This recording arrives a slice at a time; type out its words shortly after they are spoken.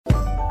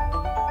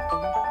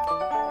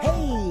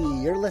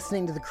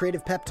listening to the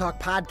Creative Pep Talk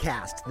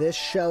podcast. This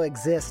show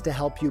exists to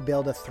help you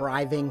build a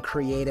thriving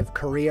creative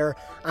career.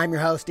 I'm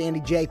your host, Andy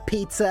J.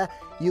 Pizza.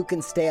 You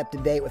can stay up to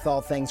date with all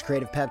things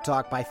Creative Pep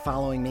Talk by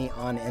following me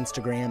on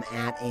Instagram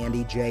at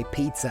Andy J.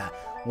 Pizza.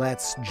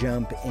 Let's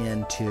jump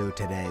into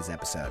today's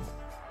episode.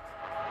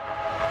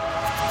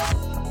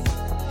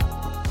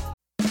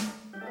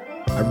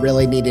 I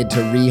really needed to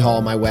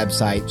rehaul my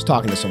website. I was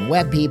talking to some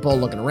web people,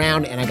 looking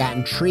around, and I got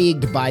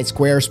intrigued by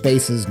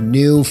Squarespace's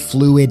new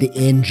Fluid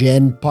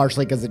engine,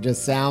 partially because it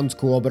just sounds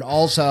cool, but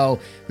also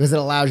because it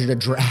allows you to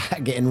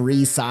drag and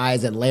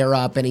resize and layer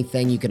up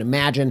anything you can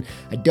imagine.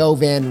 I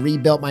dove in,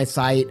 rebuilt my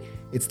site.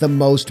 It's the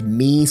most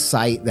me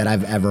site that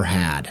I've ever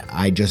had.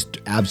 I just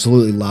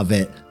absolutely love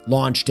it.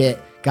 Launched it.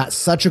 Got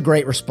such a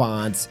great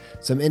response.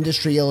 Some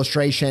industry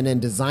illustration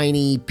and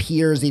designy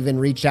peers even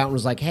reached out and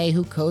was like, hey,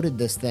 who coded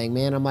this thing,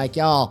 man? I'm like,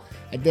 y'all,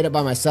 I did it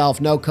by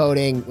myself. No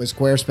coding with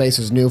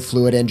Squarespace's new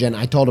Fluid engine.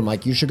 I told him,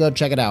 like, you should go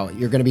check it out.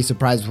 You're going to be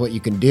surprised with what you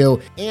can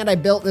do. And I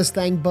built this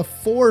thing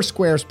before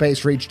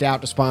Squarespace reached out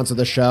to sponsor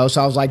the show.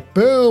 So I was like,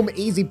 boom,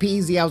 easy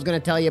peasy. I was going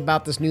to tell you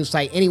about this new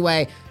site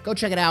anyway. Go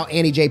check it out,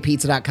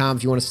 andyjpizza.com,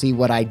 if you want to see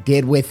what I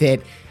did with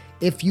it.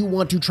 If you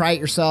want to try it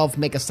yourself,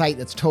 make a site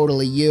that's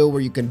totally you,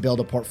 where you can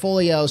build a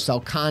portfolio, sell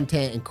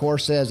content and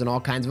courses and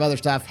all kinds of other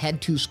stuff,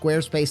 head to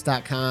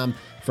squarespace.com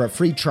for a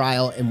free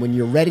trial. And when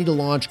you're ready to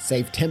launch,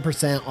 save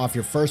 10% off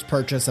your first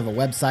purchase of a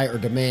website or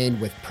domain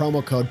with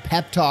promo code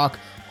PEPTALK,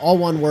 all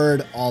one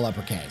word, all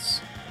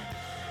uppercase.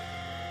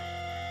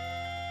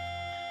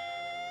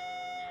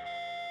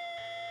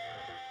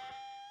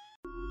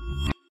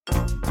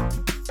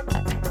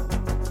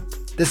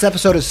 This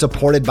episode is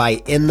supported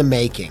by In the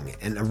Making,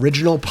 an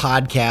original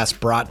podcast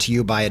brought to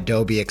you by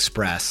Adobe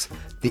Express,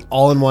 the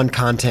all-in-one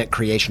content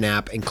creation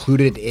app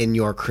included in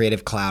your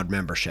Creative Cloud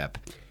membership.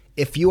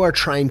 If you are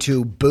trying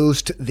to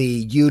boost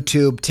the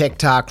YouTube,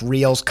 TikTok,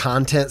 Reels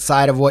content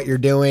side of what you're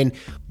doing,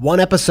 one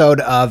episode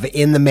of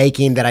In the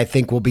Making that I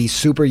think will be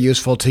super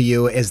useful to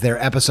you is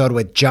their episode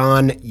with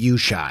John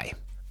Ushai.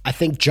 I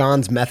think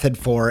John's method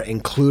for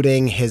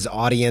including his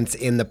audience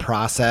in the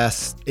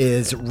process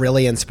is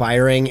really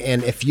inspiring.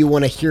 And if you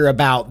want to hear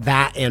about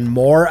that and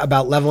more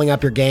about leveling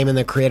up your game in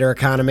the creator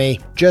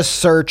economy, just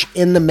search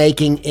In the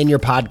Making in your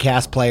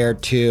podcast player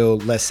to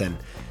listen.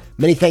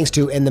 Many thanks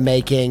to In the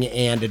Making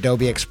and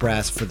Adobe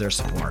Express for their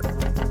support.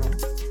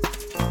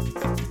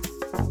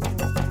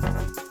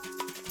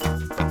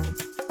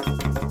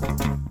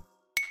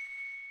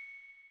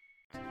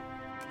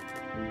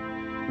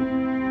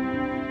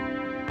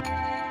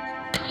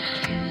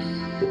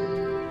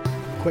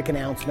 Quick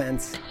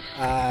announcements.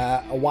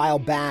 A while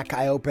back,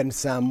 I opened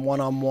some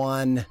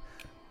one-on-one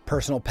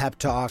personal pep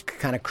talk,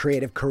 kind of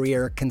creative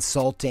career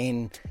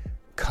consulting,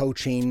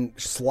 coaching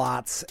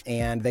slots,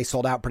 and they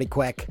sold out pretty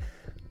quick.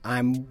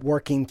 I'm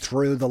working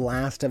through the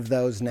last of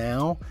those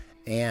now,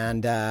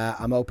 and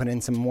I'm opening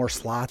some more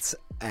slots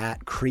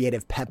at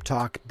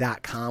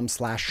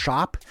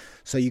creativepeptalk.com/shop.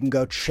 So you can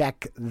go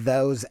check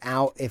those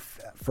out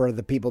for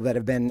the people that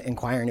have been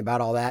inquiring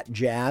about all that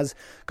jazz.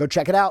 Go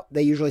check it out.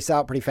 They usually sell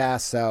out pretty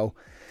fast, so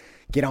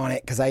get on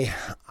it, because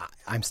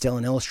I'm still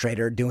an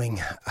illustrator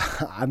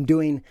I'm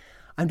doing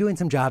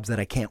some jobs that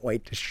I can't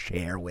wait to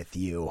share with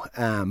you,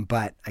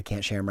 but I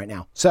can't share them right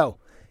now. So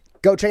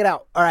go check it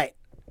out. All right.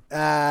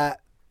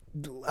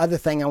 Other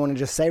thing I want to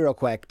just say real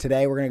quick.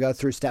 Today we're going to go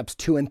through steps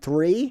 2 and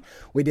 3.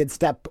 We did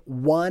step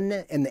 1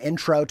 in the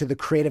intro to the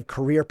Creative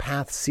Career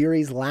Path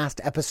series last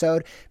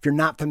episode. If you're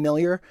not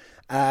familiar,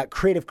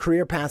 Creative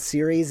Career Path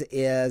series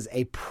is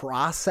a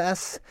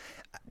process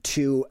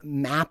to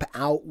map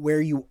out where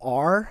you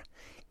are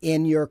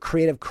in your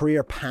creative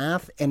career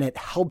path, and it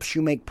helps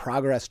you make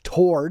progress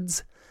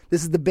towards,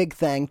 this is the big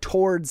thing,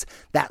 towards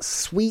that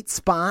sweet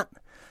spot,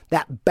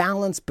 that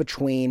balance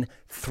between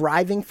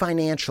thriving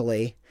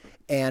financially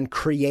and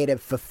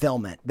creative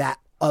fulfillment, that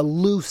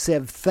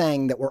elusive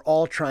thing that we're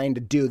all trying to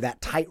do,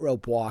 that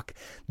tightrope walk.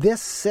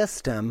 This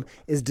system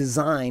is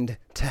designed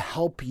to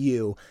help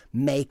you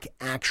make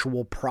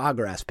actual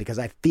progress, because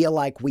I feel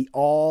like we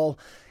all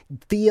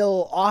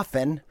feel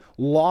often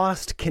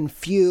lost,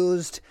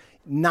 confused,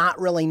 not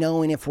really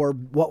knowing if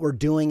what we're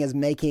doing is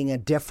making a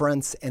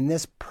difference. And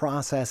this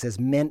process is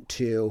meant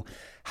to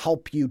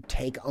help you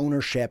take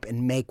ownership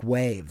and make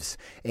waves.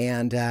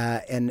 And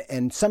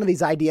some of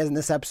these ideas in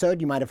this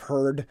episode you might have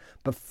heard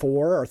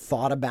before or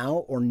thought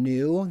about or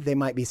knew. They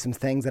might be some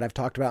things that I've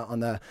talked about on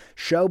the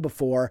show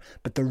before,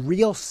 but the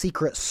real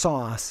secret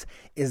sauce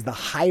is the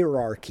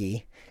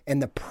hierarchy and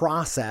the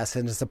process,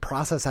 and it's a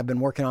process I've been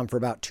working on for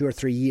about 2 or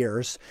 3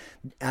 years.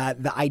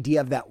 The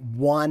idea of that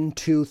 1,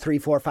 2, 3,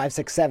 4, 5,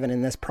 6, 7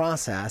 in this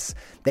process,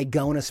 they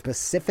go in a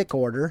specific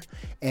order,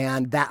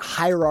 and that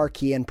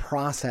hierarchy and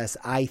process,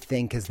 I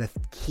think, is the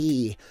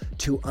key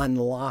to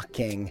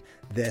unlocking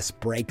this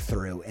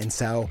breakthrough. And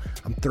so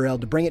I'm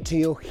thrilled to bring it to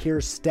you.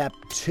 Here's step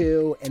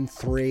 2 and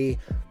 3.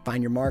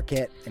 Find your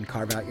market and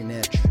carve out your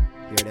niche.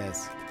 Here it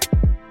is.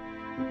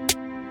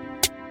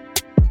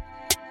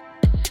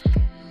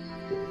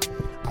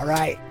 All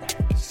right,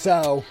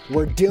 so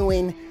we're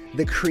doing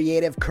the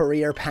Creative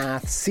Career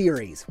Path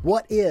series.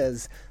 What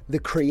is the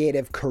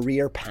Creative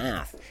Career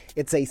Path?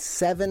 It's a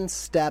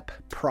 7-step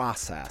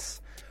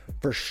process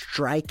for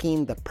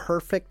striking the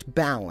perfect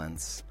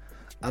balance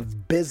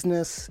of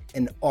business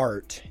and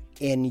art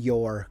in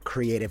your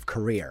creative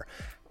career.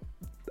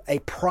 A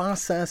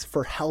process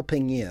for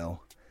helping you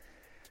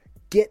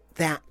get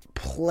that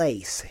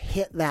place,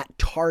 hit that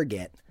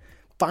target,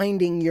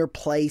 finding your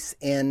place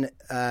in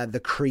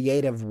the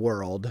creative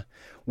world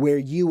where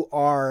you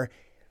are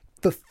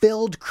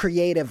fulfilled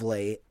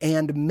creatively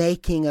and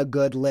making a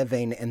good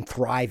living and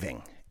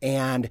thriving.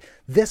 And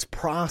this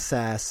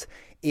process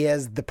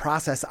is the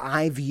process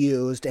I've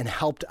used and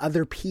helped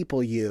other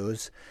people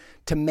use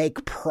to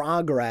make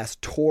progress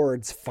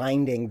towards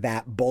finding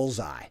that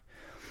bullseye.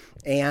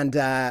 And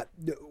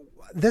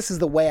this is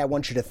the way I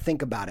want you to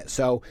think about it.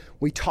 So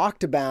we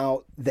talked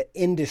about the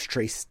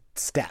industry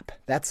step.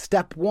 That's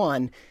step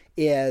 1,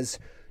 is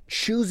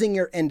choosing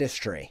your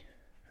industry,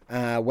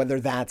 whether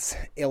that's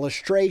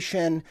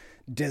illustration,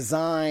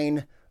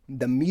 design,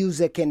 the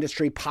music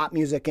industry, pop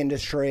music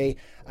industry,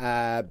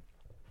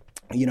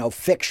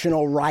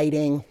 fictional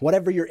writing,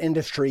 whatever your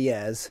industry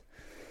is.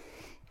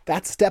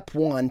 That's step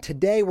 1.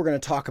 Today we're going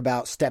to talk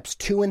about steps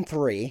 2 and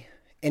 3,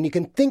 and you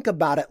can think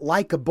about it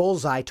like a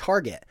bullseye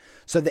target.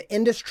 So the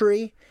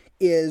industry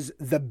is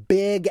the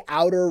big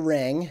outer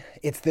ring.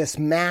 It's this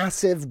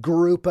massive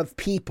group of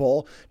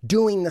people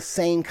doing the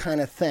same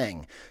kind of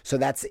thing. So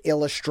that's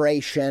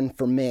illustration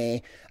for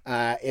me.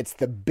 It's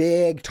the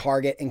big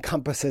target,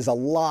 encompasses a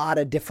lot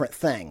of different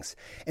things.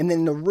 And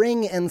then the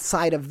ring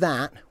inside of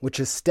that, which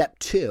is step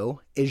 2,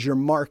 is your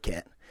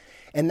market.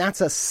 And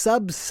that's a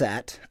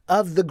subset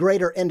of the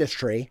greater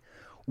industry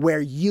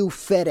where you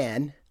fit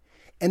in.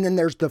 And then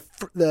there's the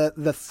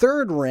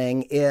third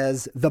ring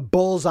is the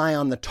bullseye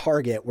on the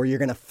target, where you're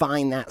going to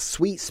find that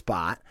sweet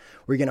spot,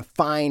 where you're going to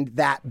find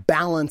that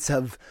balance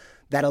of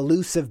that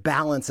elusive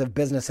balance of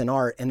business and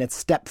art. And it's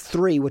step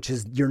 3, which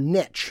is your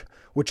niche,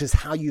 which is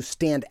how you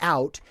stand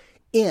out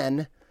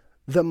in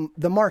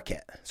the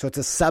market. So it's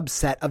a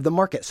subset of the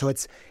market. So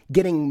it's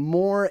getting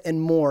more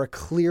and more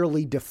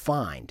clearly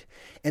defined.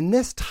 And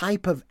this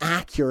type of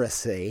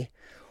accuracy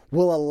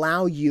will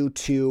allow you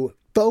to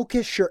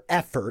focus your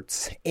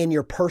efforts in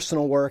your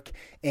personal work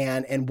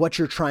and what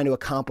you're trying to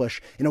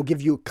accomplish. And it'll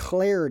give you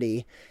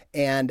clarity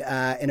and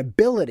an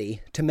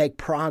ability to make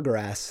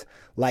progress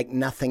like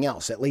nothing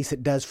else. At least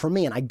it does for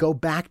me. And I go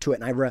back to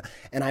it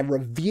and I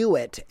review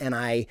it and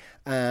I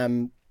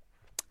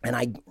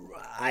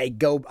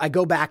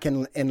go back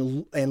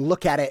and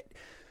look at it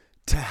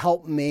to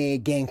help me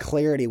gain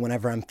clarity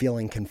whenever I'm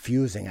feeling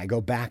confusing. I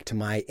go back to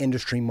my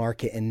industry,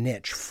 market, and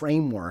niche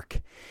framework.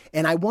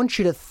 And I want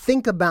you to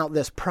think about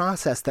this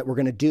process that we're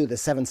going to do, the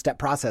 7-step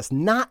process,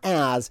 not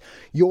as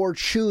you're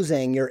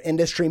choosing your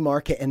industry,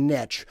 market, and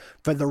niche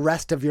for the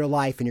rest of your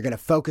life and you're going to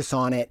focus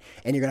on it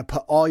and you're going to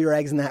put all your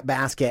eggs in that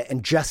basket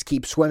and just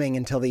keep swimming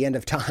until the end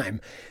of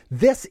time.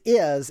 This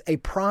is a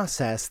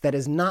process that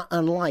is not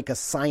unlike a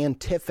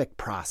scientific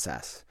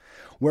process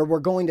where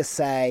we're going to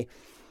say,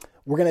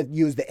 we're going to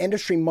use the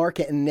industry,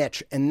 market, and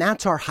niche, and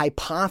that's our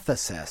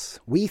hypothesis.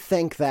 We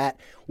think that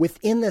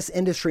within this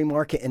industry,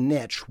 market, and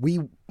niche,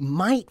 we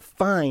might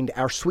find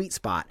our sweet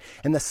spot.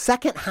 And the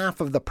second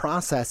half of the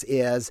process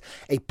is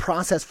a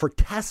process for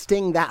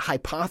testing that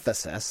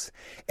hypothesis.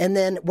 And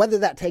then whether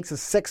that takes us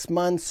 6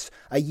 months,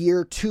 a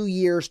year, 2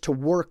 years to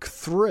work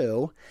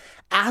through,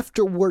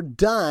 after we're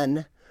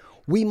done,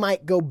 we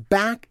might go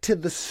back to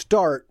the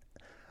start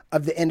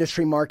of the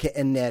industry, market,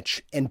 and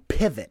niche and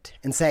pivot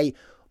and say,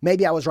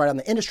 maybe I was right on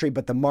the industry,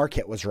 but the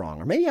market was wrong.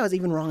 Or maybe I was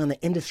even wrong on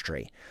the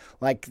industry.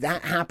 Like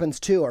that happens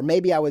too. Or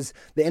maybe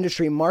the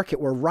industry and market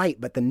were right,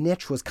 but the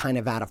niche was kind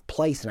of out of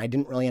place and I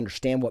didn't really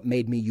understand what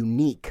made me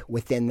unique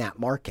within that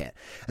market.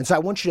 And so I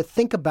want you to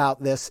think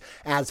about this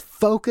as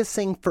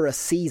focusing for a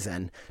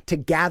season to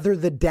gather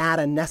the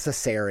data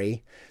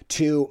necessary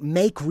to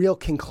make real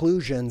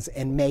conclusions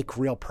and make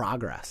real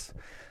progress.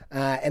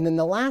 And then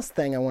the last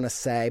thing I want to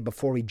say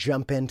before we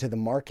jump into the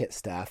market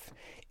stuff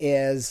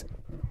is,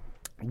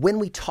 when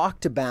we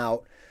talked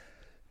about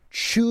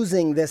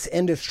choosing this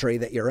industry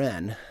that you're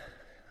in,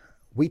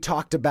 we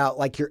talked about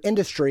like your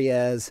industry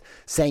is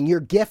saying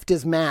your gift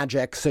is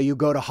magic, so you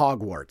go to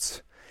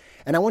Hogwarts.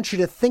 And I want you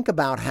to think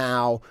about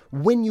how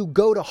when you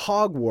go to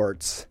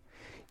Hogwarts,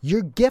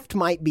 your gift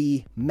might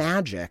be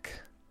magic,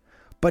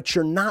 but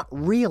you're not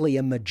really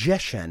a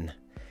magician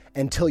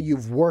until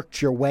you've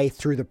worked your way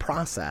through the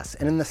process.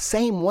 And in the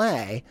same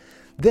way,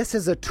 this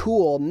is a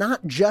tool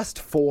not just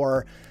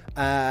for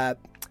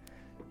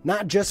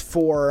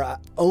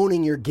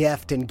owning your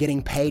gift and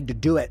getting paid to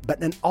do it, but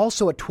then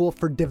also a tool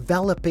for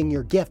developing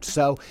your gift.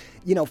 So,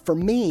 for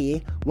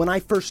me, when I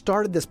first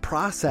started this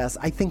process,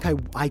 I think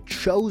I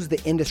chose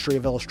the industry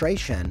of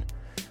illustration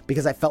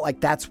because I felt like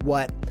that's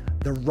what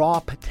the raw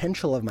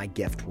potential of my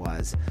gift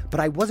was, but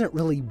I wasn't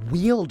really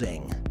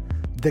wielding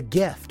the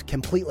gift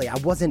completely. I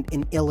wasn't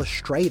an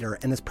illustrator,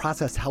 and this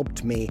process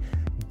helped me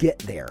get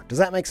there. Does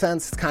that make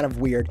sense? It's kind of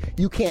weird.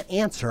 You can't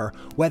answer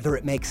whether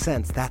it makes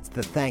sense. That's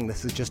the thing.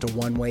 This is just a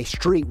one-way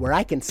street where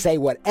I can say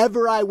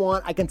whatever I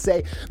want. I can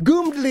say,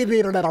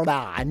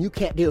 and you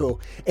can't do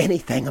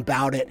anything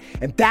about it.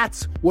 And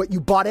that's what you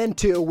bought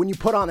into when you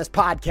put on this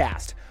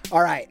podcast.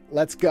 All right,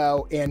 let's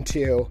go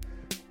into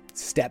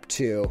step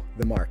 2,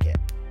 the market.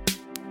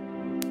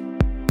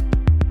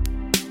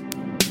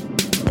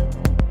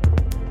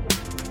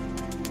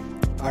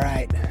 All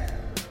right,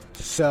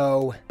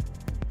 so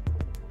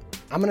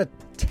I'm going to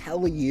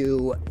tell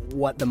you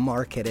what the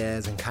market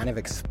is and kind of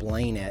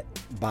explain it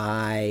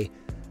by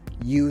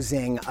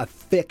using a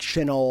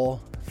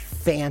fictional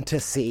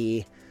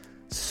fantasy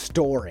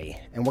story.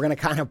 And we're going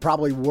to kind of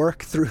probably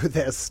work through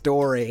this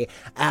story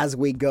as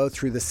we go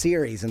through the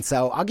series. And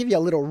so I'll give you a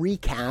little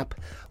recap,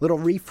 little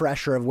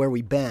refresher of where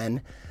we've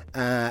been.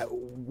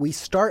 We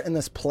start in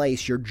this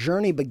place. Your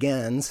journey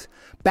begins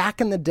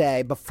back in the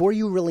day before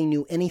you really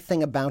knew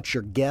anything about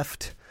your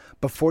gift,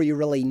 before you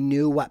really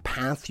knew what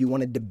path you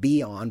wanted to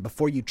be on,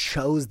 before you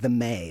chose the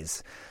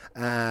maze.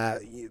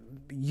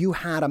 You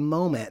had a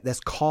moment,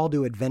 this call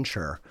to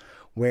adventure,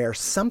 where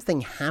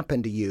something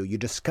happened to you. You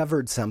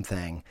discovered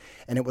something,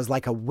 and it was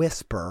like a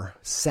whisper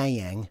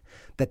saying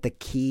that the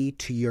key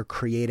to your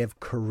creative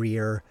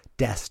career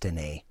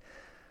destiny,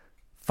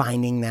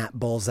 finding that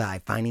bullseye,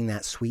 finding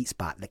that sweet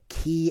spot, the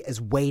key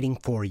is waiting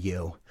for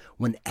you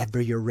whenever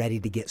you're ready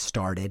to get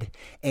started.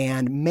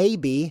 And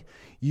maybe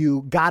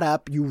you got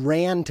up, you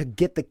ran to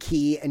get the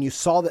key, and you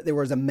saw that there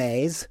was a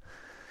maze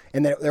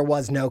and there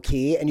was no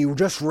key, and you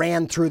just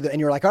ran through and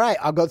you're like, all right,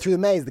 I'll go through the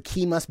maze. The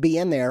key must be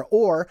in there.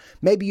 Or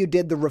maybe you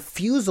did the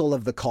refusal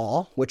of the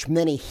call, which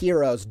many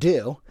heroes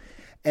do,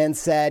 and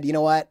said, you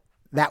know what?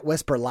 That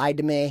whisper lied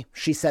to me.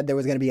 She said there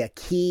was going to be a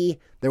key.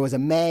 There was a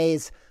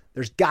maze.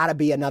 There's got to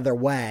be another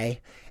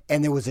way.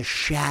 And there was a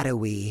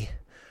shadowy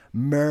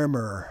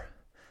murmur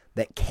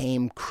that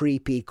came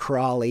creepy,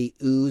 crawly,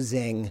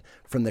 oozing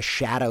from the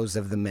shadows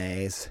of the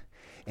maze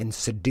and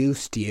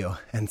seduced you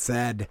and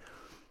said,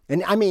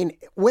 and I mean,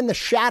 when the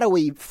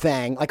shadowy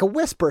thing, like a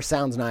whisper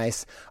sounds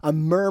nice, a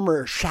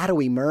murmur,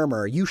 shadowy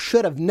murmur, you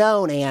should have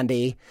known,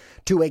 Andy,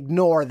 to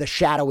ignore the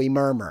shadowy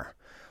murmur.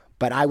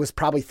 But I was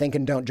probably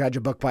thinking, don't judge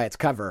a book by its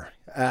cover.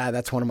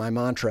 That's one of my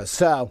mantras.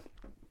 So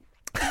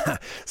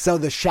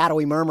the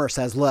shadowy murmur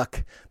says,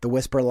 look, the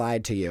whisper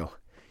lied to you.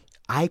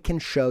 I can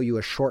show you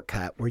a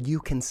shortcut where you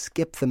can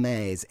skip the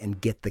maze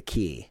and get the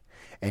key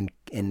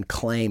and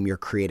claim your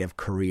creative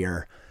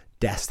career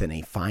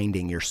destiny,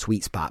 finding your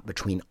sweet spot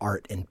between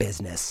art and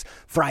business,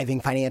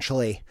 thriving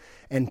financially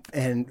and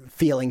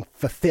feeling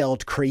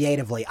fulfilled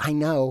creatively. I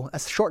know a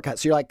shortcut.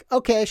 So you're like,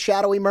 okay,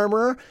 shadowy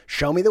murmurer,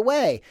 show me the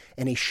way.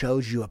 And he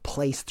shows you a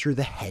place through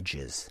the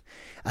hedges,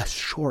 a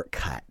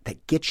shortcut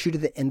that gets you to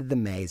the end of the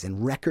maze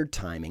in record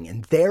timing.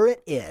 And there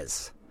it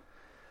is,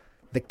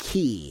 the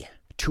key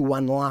to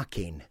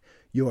unlocking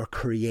your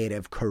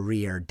creative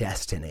career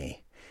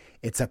destiny.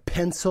 It's a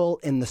pencil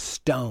in the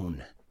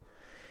stone.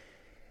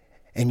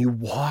 And you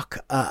walk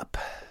up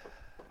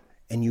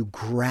and you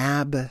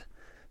grab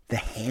the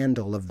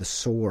handle of the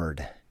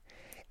sword,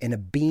 and a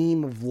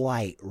beam of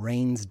light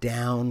rains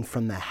down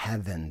from the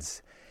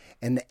heavens,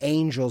 and the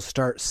angels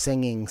start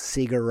singing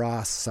Sigur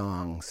Rós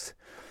songs.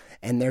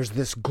 And there's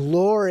this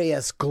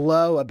glorious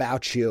glow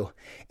about you,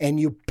 and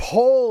you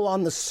pull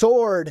on the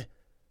sword,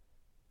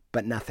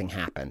 but nothing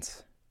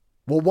happens.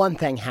 Well, one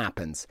thing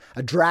happens.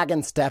 A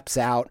dragon steps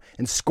out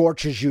and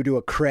scorches you to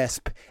a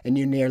crisp, and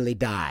you nearly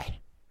die.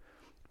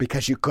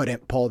 Because you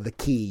couldn't pull the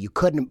key. You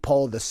couldn't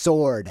pull the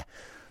sword,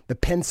 the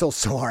pencil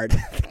sword,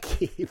 the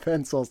key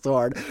pencil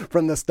sword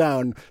from the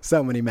stone.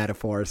 So many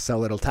metaphors, so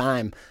little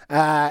time.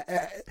 And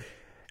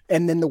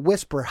then the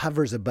whisper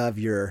hovers above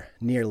your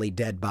nearly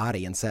dead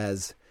body and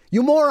says,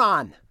 you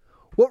moron,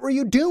 what were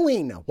you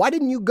doing? Why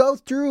didn't you go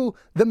through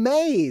the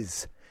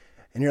maze?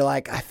 And you're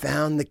like, I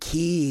found the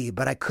key,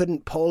 but I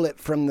couldn't pull it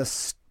from the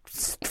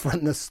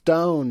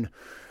stone.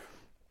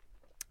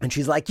 And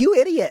she's like, you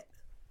idiot.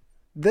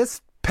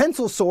 This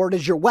pencil sword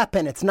is your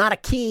weapon. It's not a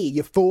key,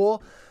 you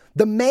fool.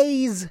 The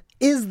maze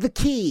is the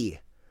key.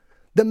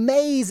 The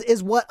maze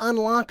is what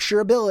unlocks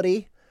your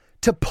ability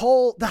to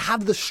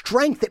have the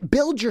strength, that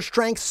builds your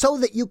strength so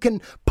that you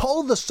can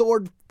pull the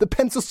sword, the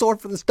pencil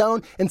sword from the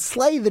stone and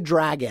slay the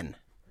dragon.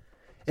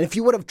 And if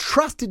you would have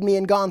trusted me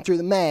and gone through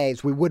the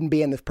maze, we wouldn't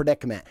be in this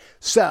predicament.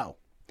 So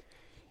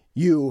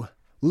you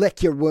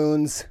lick your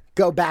wounds,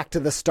 go back to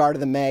the start of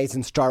the maze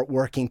and start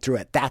working through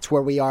it. That's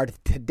where we are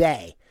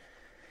today.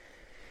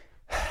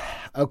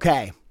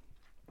 Okay,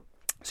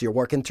 so you're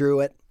working through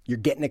it. You're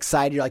getting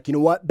excited. You're like, you know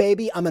what,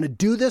 baby? I'm going to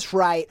do this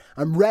right.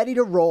 I'm ready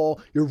to roll.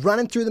 You're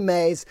running through the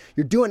maze.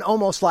 You're doing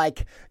almost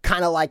like,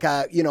 kind of like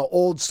a,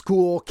 old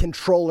school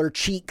controller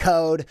cheat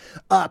code,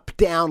 up,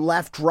 down,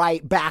 left,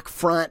 right, back,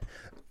 front,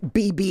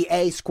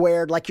 BBA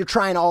squared. Like you're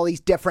trying all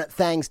these different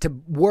things to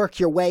work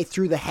your way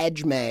through the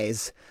hedge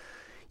maze.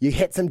 You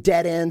hit some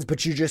dead ends,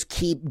 but you just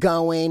keep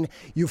going.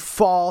 You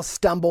fall,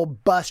 stumble,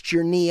 bust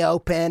your knee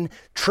open,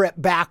 trip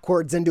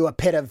backwards into a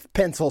pit of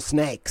pencil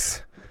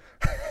snakes.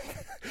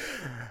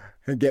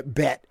 And get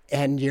bit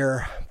and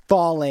you're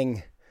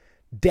falling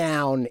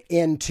down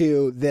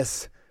into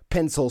this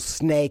pencil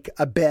snake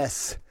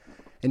abyss,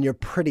 and you're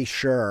pretty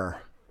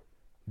sure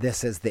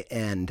this is the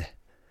end.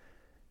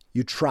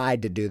 You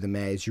tried to do the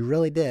maze. You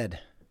really did.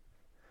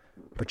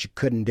 But you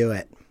couldn't do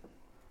it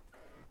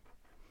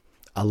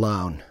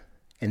alone.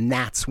 And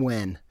that's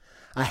when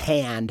a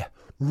hand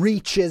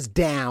reaches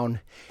down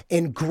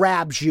and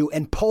grabs you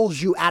and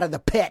pulls you out of the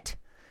pit.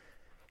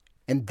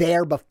 And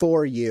there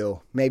before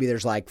you, maybe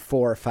there's like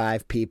 4 or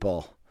 5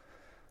 people.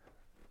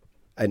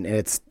 And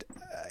it's,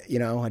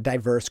 a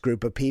diverse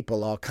group of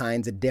people, all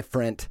kinds of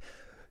different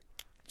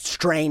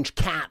strange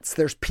cats.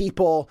 There's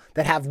people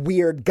that have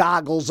weird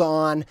goggles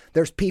on.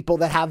 There's people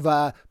that have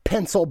a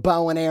pencil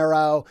bow and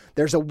arrow.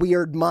 There's a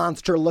weird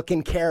monster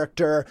looking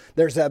character.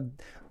 There's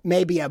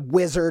maybe a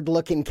wizard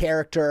looking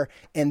character.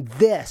 And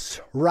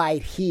this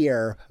right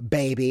here,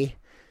 baby,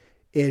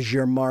 is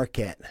your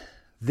market.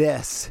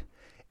 This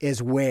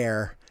is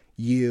where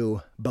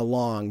you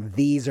belong.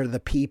 These are the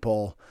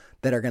people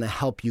that are going to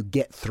help you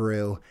get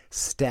through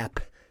step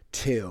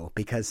 2,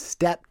 because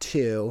step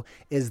 2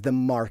 is the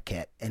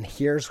market. And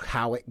here's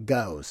how it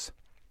goes.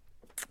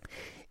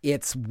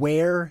 It's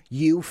where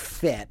you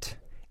fit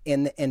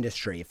in the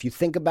industry. If you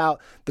think about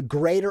the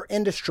greater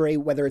industry,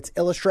 whether it's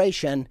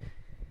illustration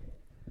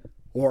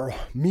or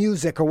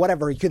music or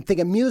whatever, you can think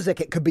of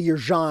music, it could be your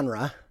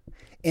genre.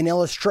 In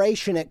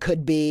illustration, it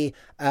could be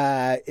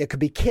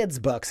kids'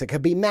 books, it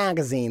could be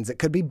magazines, it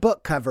could be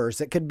book covers,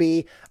 it could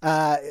be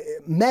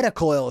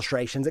medical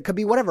illustrations, it could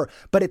be whatever.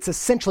 But it's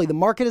essentially, the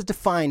market is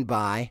defined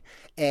by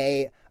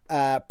a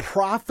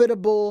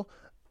profitable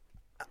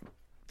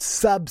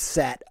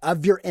subset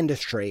of your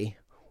industry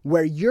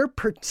where your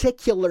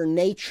particular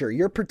nature,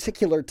 your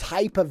particular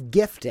type of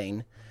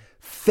gifting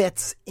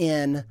fits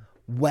in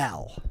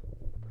well.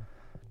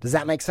 Does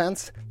that make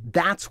sense?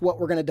 That's what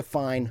we're going to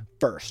define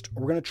first.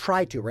 We're going to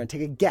try to. We're going to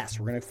take a guess.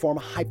 We're going to form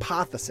a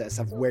hypothesis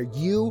of where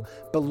you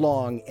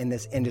belong in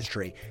this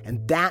industry.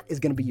 And that is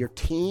going to be your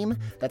team.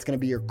 That's going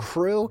to be your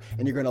crew.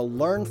 And you're going to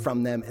learn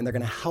from them. And they're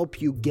going to help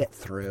you get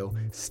through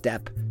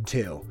step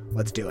 2.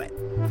 Let's do it.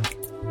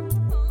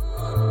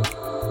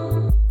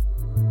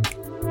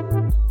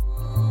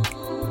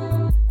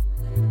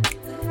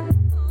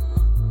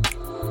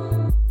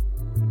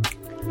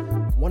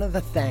 One of the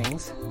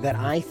things that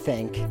I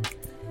think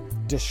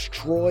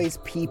destroys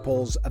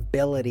people's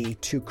ability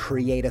to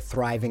create a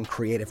thriving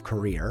creative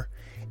career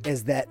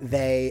is that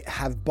they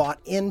have bought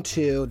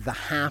into the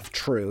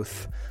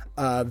half-truth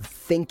of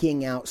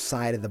thinking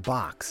outside of the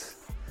box.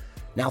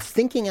 Now,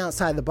 thinking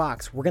outside the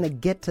box, we're going to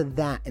get to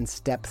that in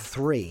step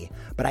 3,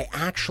 but I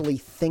actually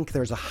think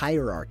there's a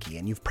hierarchy,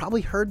 and you've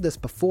probably heard this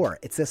before.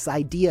 It's this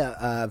idea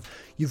of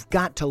you've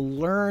got to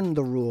learn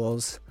the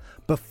rules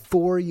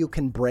before you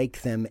can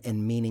break them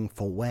in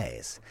meaningful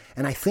ways.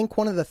 And I think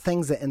one of the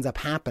things that ends up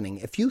happening,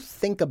 if you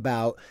think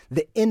about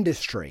the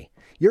industry,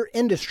 your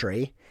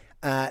industry,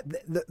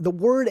 the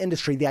word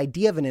industry, the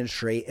idea of an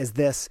industry is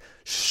this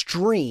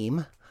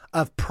stream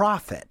of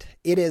profit.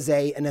 It is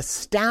an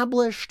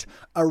established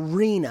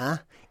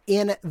arena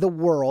in the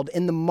world,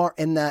 in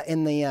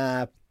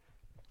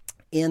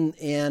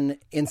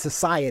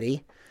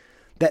society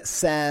that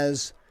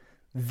says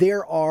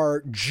there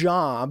are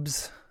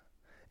jobs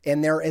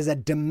and there is a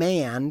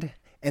demand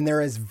and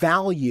there is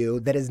value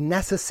that is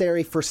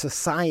necessary for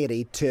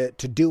society to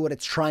do what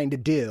it's trying to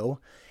do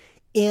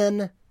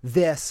in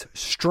this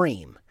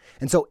stream.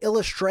 And so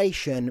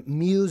illustration,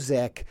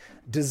 music,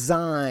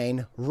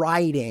 design,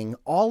 writing,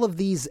 all of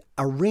these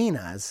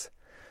arenas,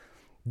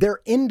 they're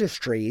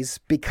industries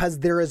because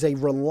there is a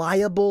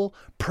reliable,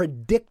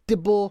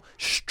 predictable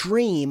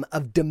stream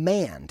of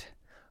demand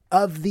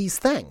of these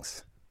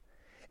things.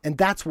 And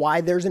that's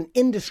why there's an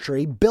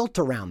industry built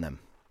around them.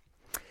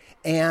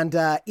 And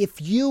if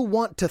you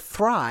want to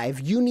thrive,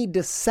 you need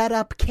to set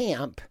up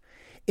camp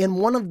in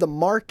one of the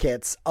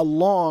markets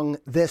along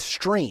this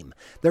stream.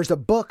 There's a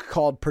book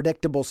called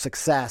Predictable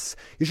Success.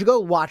 You should go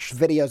watch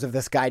videos of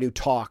this guy who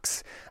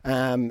talks.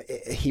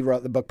 He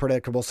wrote the book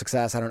Predictable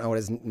Success. I don't know what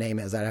his name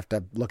is. I'd have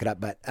to look it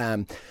up.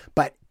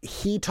 But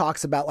he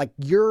talks about like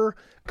your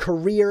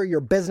career,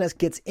 your business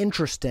gets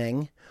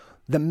interesting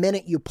the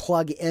minute you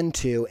plug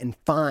into and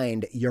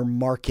find your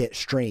market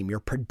stream,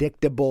 your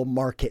predictable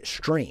market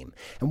stream.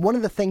 And one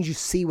of the things you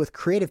see with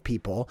creative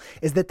people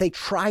is that they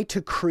try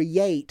to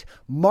create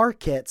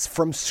markets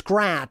from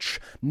scratch,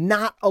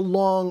 not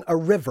along a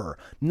river,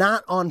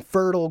 not on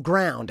fertile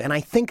ground. And I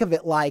think of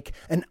it like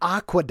an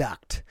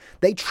aqueduct.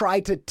 They try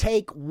to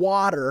take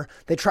water,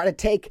 they try to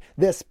take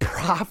this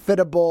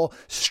profitable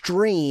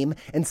stream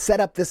and set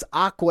up this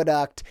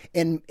aqueduct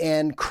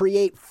and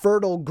create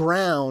fertile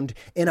ground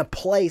in a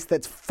place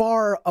that's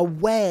far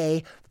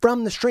away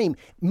from the stream,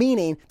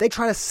 meaning they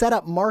try to set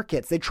up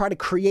markets. They try to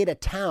create a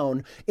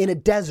town in a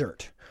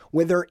desert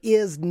where there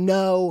is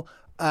no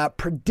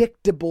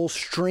predictable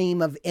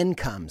stream of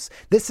incomes.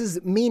 This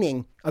is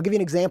meaning, I'll give you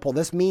an example.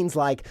 This means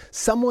like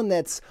someone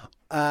that's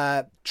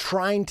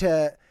trying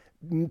to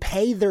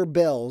pay their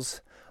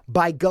bills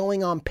by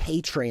going on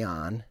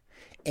Patreon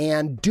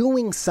and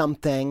doing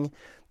something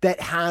that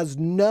has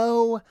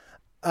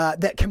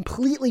that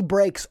completely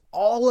breaks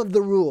all of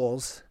the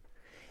rules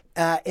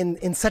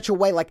in such a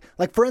way, like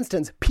for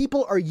instance,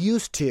 people are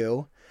used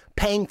to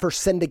paying for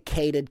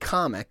syndicated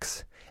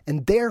comics,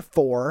 and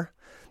therefore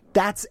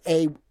that's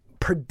a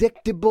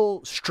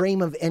predictable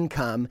stream of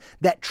income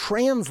that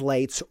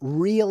translates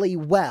really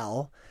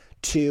well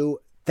to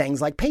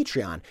things like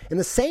Patreon. And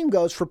the same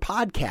goes for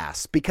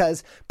podcasts,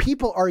 because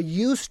people are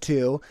used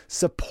to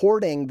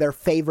supporting their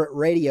favorite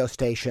radio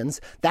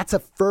stations. That's a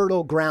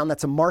fertile ground,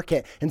 that's a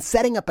market, and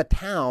setting up a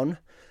town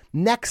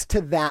next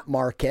to that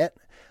market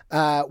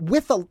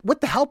with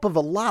the help of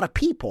a lot of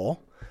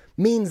people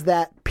means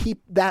that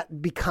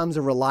that becomes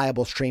a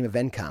reliable stream of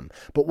income.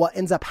 But what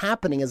ends up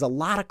happening is a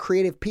lot of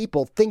creative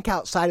people think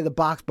outside of the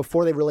box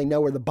before they really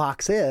know where the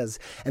box is,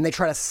 and they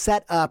try to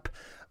set up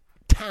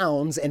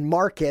towns and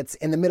markets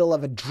in the middle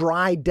of a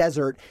dry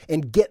desert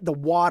and get the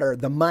water,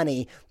 the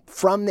money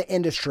from the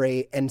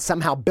industry, and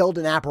somehow build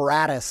an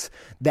apparatus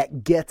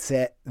that gets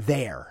it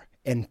there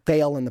and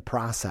fail in the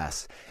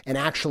process. And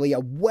actually a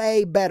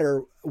way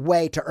better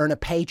way to earn a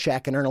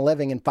paycheck and earn a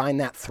living and find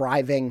that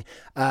thriving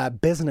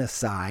business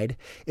side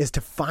is to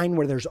find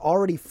where there's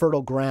already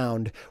fertile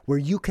ground where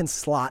you can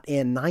slot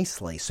in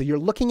nicely. So you're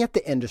looking at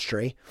the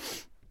industry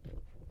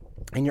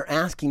and you're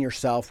asking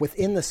yourself,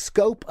 within the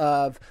scope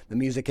of the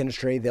music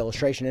industry, the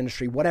illustration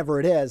industry, whatever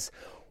it is,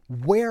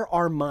 where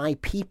are my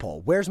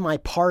people? Where's my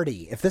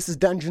party? If this is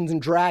Dungeons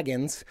and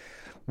Dragons,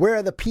 where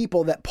are the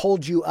people that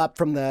pulled you up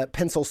from the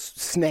pencil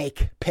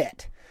snake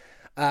pit?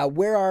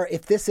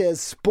 If this is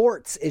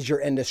sports is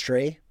your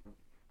industry,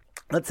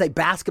 let's say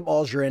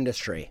basketball is your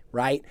industry,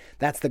 right?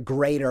 That's the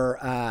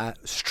greater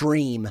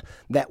stream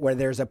where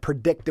there's a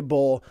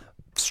predictable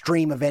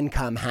stream of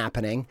income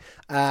happening.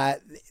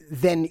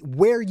 Then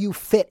where you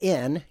fit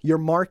in your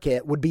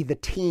market would be the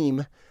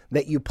team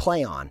that you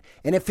play on.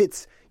 And if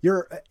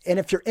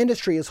your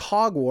industry is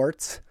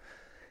Hogwarts,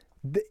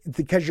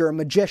 because you're a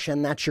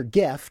magician, that's your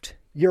gift.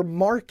 Your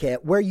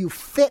market, where you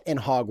fit in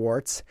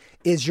Hogwarts,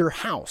 is your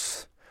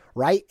house,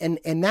 right?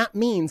 And that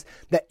means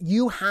that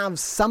you have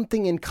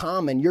something in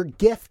common. Your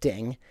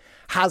gifting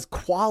has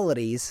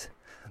qualities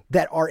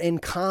that are in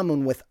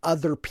common with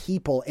other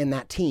people in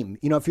that team.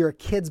 You know, if you're a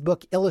kid's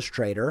book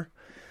illustrator,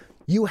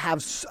 you have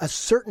a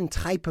certain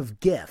type of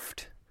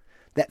gift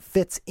that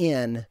fits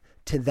in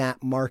to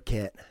that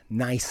market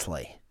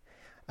nicely.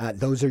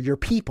 Those are your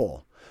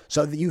people.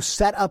 So that you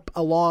set up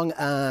along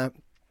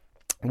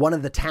one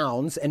of the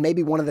towns, and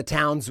maybe one of the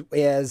towns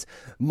is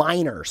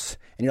miners,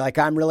 and you're like,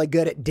 I'm really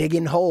good at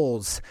digging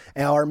holes.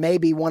 Or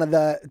maybe one of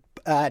the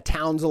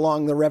towns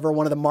along the river,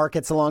 one of the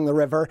markets along the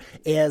river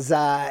is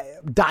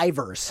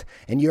divers,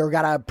 and you've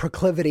got a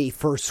proclivity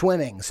for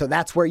swimming. So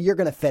that's where you're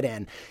going to fit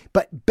in.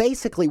 But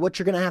basically what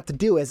you're going to have to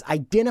do is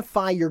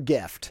identify your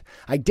gift,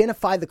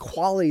 identify the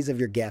qualities of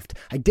your gift,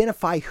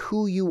 identify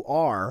who you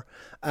are,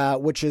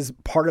 which is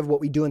part of what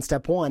we do in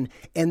step one,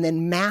 and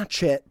then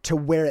match it to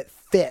where it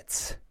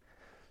fits,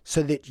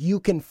 so that you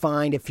can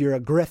find if you're a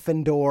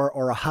Gryffindor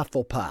or a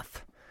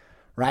Hufflepuff,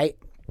 right?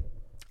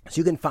 So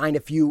you can find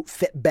if you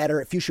fit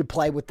better, if you should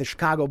play with the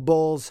Chicago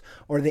Bulls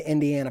or the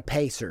Indiana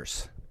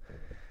Pacers.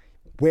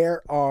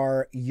 Where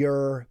are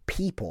your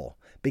people?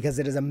 Because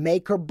it is a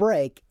make or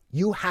break.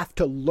 You have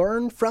to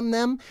learn from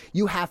them.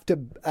 You have to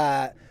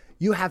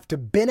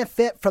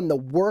benefit from the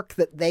work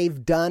that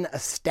they've done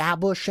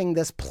establishing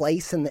this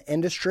place in the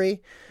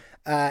industry.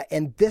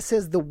 And this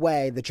is the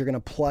way that you're going to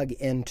plug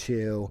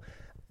into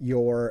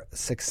your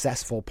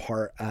successful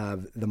part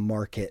of the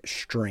market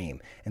stream.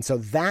 And so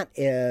that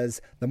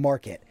is the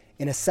market.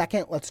 In a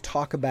second, let's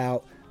talk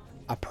about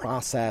a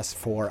process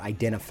for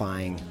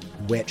identifying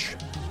which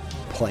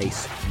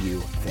place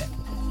you fit.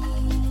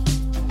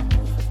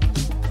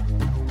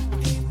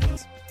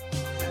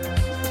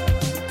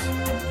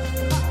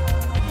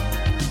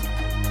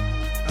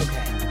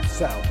 Okay,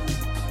 so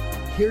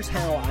here's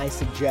how I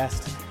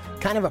suggest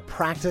kind of a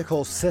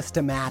practical,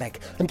 systematic.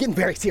 I'm getting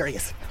very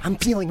serious. I'm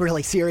feeling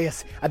really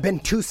serious. I've been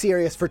too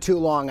serious for too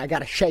long. I got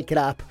to shake it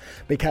up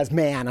because,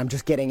 man, I'm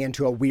just getting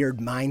into a weird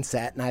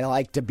mindset, and I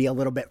like to be a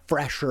little bit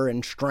fresher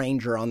and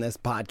stranger on this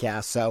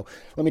podcast. So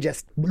let me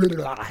just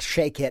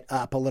shake it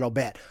up a little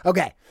bit.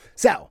 Okay,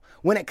 so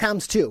when it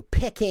comes to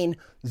picking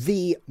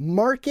the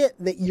market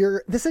that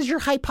this is your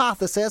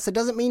hypothesis. It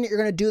doesn't mean that you're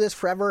going to do this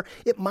forever.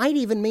 It might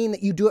even mean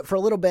that you do it for a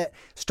little bit,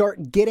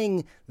 start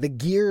getting the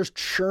gears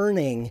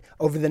churning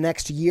over the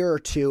next year or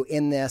two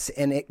in this,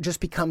 and it just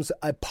becomes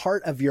a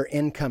part of your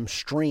income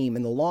stream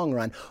in the long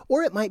run.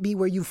 Or it might be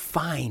where you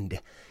find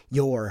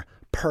your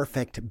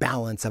perfect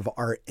balance of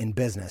art and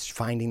business,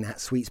 finding that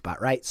sweet spot,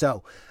 right?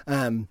 So,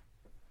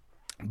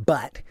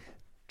 but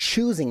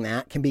choosing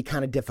that can be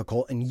kind of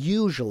difficult, and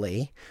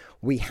usually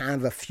we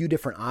have a few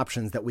different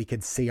options that we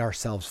could see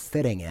ourselves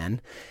fitting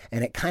in,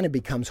 and it kind of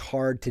becomes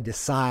hard to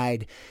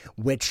decide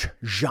which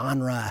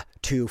genre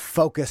to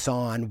focus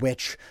on,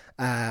 which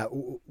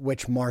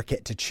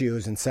market to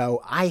choose. And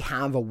so I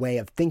have a way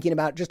of thinking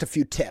about just a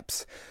few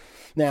tips.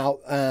 Now,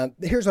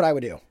 here's what I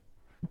would do.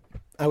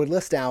 I would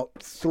list out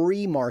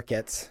 3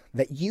 markets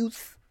that you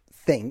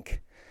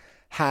think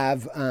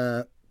have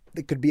that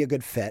could be a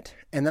good fit.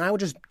 And then I would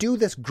just do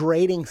this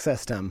grading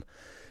system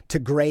to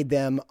grade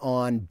them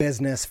on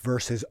business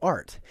versus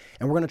art.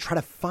 And we're going to try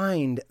to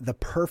find the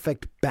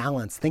perfect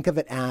balance. Think of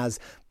it as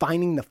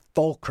finding the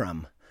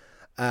fulcrum,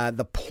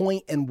 the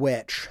point in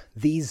which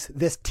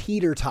this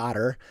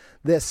teeter-totter,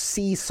 this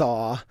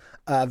seesaw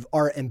of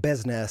art and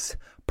business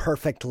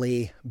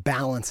perfectly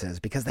balances,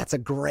 because that's a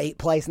great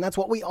place. And that's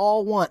what we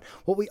all want.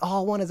 What we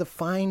all want is to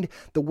find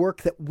the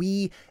work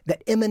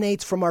that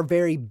emanates from our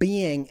very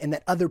being and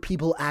that other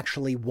people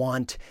actually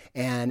want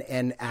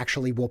and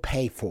actually will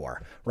pay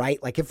for,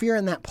 right? Like if you're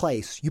in that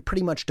place, you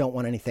pretty much don't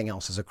want anything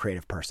else as a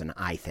creative person,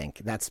 I think.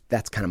 That's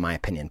kind of my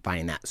opinion,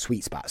 finding that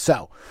sweet spot.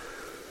 So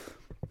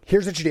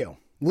here's what you do.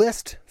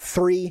 List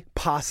 3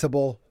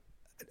 possible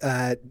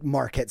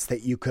markets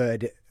that you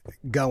could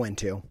go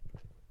into.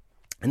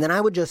 And then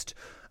I would just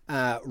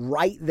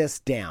write this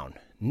down.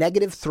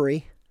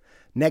 -3,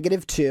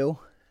 -2,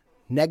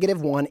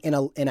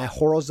 -1 in a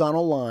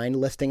horizontal line,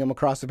 listing them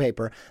across the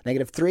paper.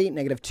 -3,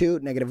 -2,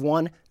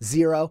 -1,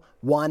 0,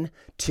 1,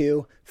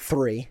 2,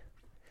 3.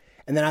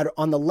 And then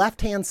on the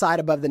left-hand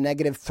side above the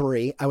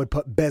 -3, I would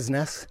put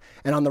business.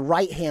 And on the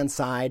right-hand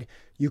side,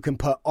 you can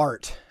put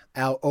art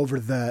out over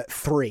the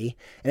 3,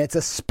 and it's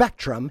a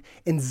spectrum,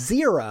 and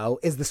 0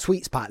 is the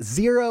sweet spot.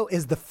 0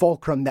 is the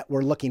fulcrum that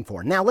we're looking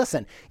for. Now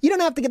listen, you don't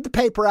have to get the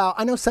paper out.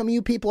 I know some of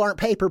you people aren't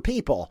paper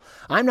people.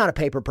 I'm not a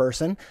paper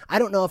person. I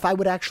don't know if I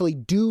would actually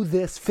do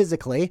this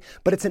physically,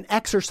 but it's an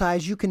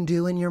exercise you can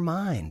do in your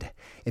mind.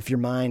 If your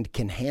mind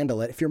can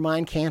handle it. If your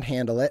mind can't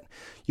handle it,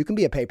 you can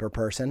be a paper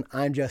person.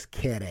 I'm just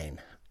kidding.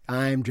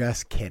 I'm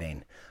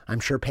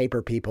sure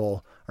paper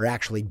people are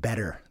actually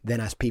better than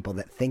us people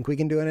that think we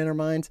can do it in our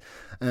minds.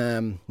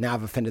 Now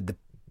I've offended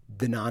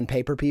the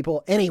non-paper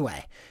people.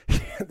 Anyway,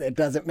 it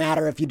doesn't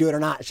matter if you do it or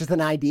not. It's just an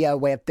idea, a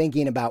way of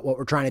thinking about what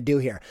we're trying to do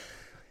here.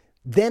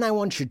 Then I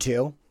want you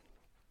to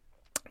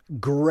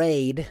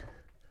grade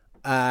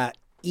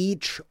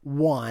each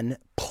one,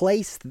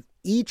 place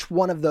each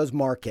one of those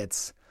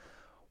markets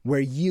where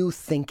you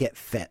think it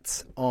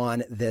fits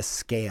on this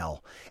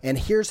scale. And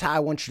here's how I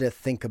want you to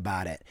think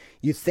about it.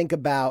 You think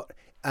about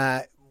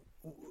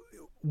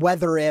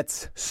whether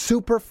it's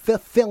super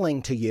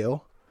fulfilling to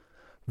you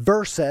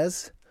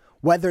versus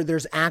whether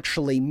there's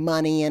actually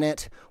money in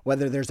it,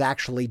 whether there's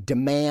actually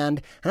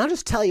demand. And I'll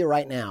just tell you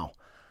right now,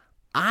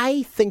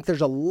 I think there's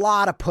a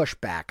lot of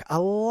pushback,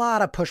 a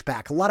lot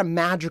of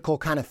magical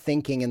kind of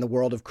thinking in the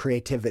world of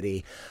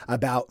creativity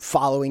about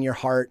following your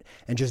heart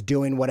and just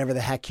doing whatever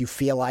the heck you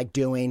feel like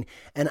doing.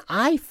 And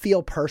I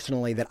feel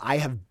personally that I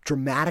have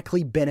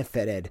dramatically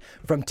benefited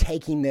from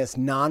taking this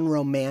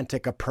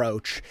non-romantic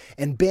approach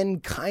and been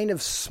kind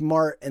of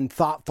smart and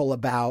thoughtful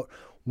about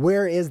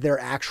where is there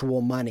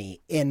actual money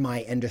in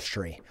my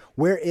industry?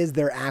 Where is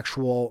there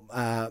actual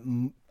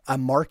a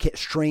market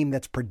stream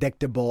that's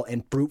predictable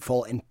and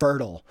fruitful and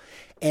fertile,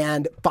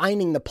 and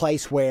finding the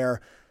place where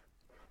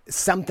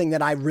something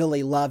that I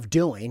really love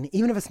doing,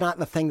 even if it's not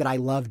the thing that I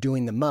love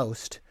doing the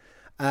most,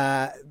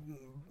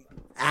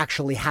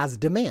 actually has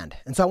demand.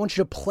 And so I want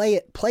you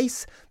to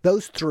place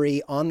those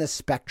 3 on the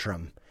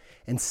spectrum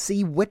and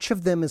see which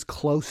of them is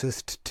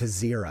closest to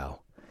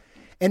 0.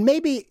 And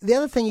maybe the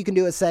other thing you can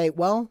do is say,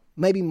 well,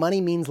 maybe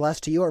money means less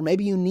to you, or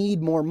maybe you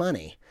need more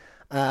money.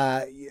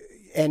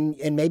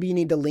 And maybe you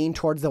need to lean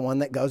towards the one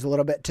that goes a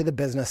little bit to the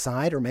business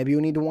side, or maybe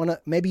you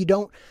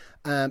don't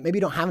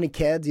have any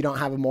kids, you don't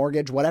have a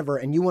mortgage, whatever,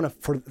 and you want to,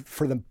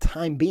 for the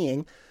time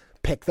being,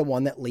 pick the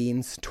one that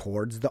leans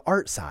towards the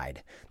art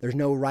side. There's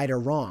no right or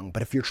wrong,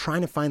 but if you're trying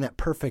to find that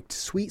perfect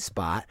sweet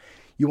spot,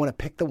 you want to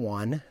pick the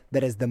one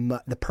that is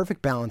the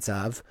perfect balance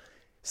of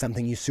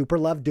something you super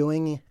love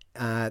doing,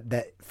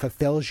 that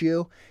fulfills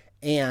you,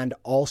 and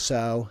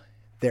also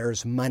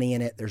there's money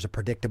in it. There's a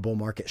predictable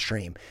market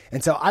stream.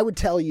 And so I would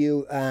tell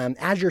you,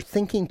 as you're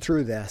thinking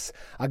through this,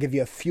 I'll give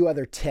you a few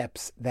other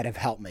tips that have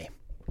helped me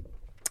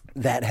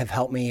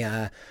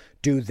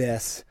do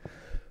this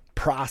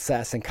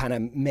process and kind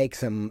of make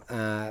some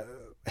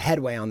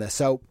headway on this.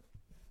 So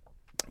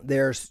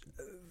there's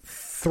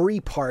 3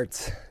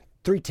 tips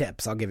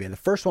I'll give you. The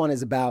first one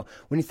is about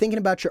when you're thinking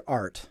about your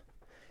art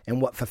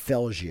and what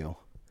fulfills you.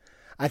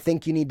 I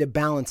think you need to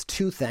balance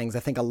 2 things. I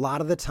think a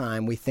lot of the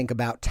time we think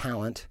about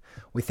talent.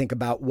 We think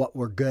about what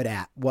we're good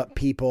at, what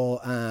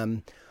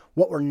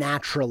we're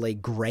naturally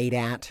great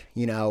at.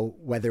 You know,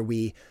 whether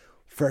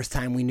first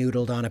time we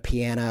noodled on a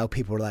piano,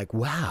 people were like,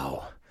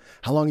 wow,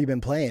 how long have you been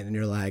playing? And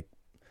you're like,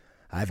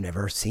 I've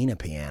never seen a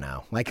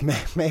piano. Like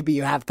maybe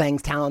you have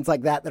talents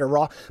like that are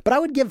raw, but I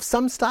would give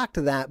some stock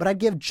to that, but I'd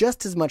give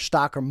just as much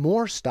stock or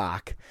more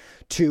stock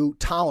to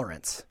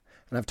tolerance.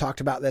 And I've talked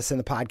about this in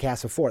the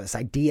podcast before, this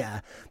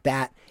idea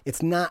that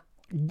it's not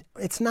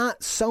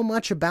so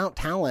much about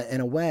talent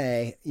in a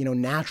way,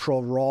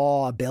 natural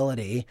raw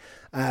ability,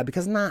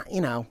 because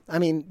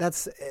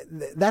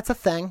that's a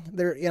thing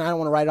there. I don't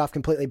want to write it off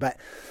completely, but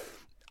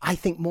I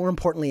think more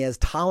importantly is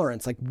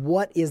tolerance. Like,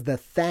 what is the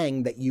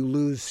thing that you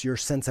lose your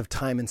sense of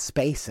time and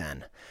space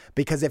in?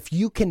 Because if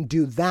you can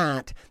do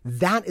that,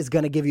 that is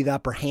going to give you the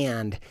upper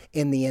hand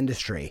in the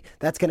industry.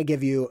 That's going to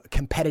give you a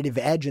competitive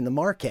edge in the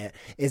market,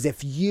 is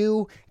if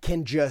you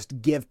can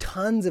just give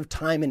tons of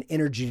time and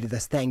energy to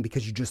this thing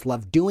because you just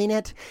love doing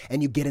it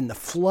and you get in the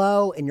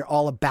flow and you're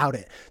all about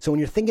it. So when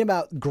you're thinking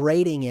about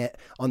grading it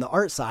on the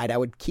art side, I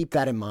would keep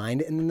that in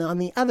mind. And then on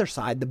the other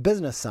side, the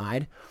business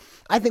side,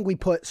 I think we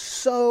put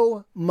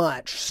so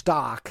much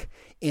stock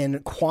in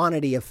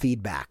quantity of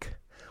feedback.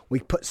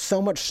 We put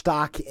so much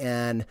stock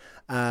in,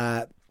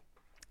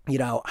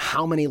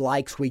 how many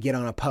likes we get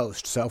on a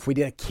post. So if we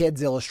did a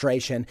kid's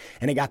illustration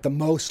and it got the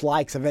most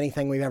likes of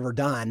anything we've ever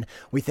done,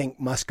 we think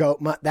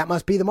that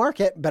must be the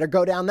market, better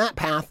go down that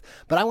path.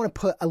 But I want to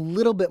put a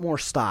little bit more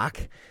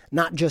stock,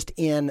 not just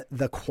in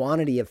the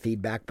quantity of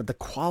feedback, but the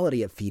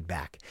quality of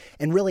feedback.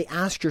 And really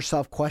ask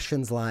yourself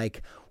questions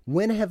like,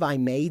 when have I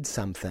made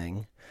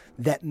something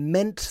that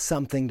meant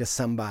something to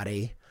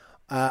somebody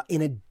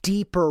in a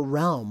deeper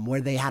realm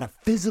where they had a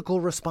physical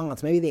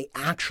response? Maybe they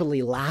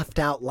actually laughed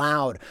out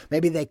loud.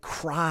 Maybe they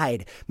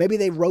cried. Maybe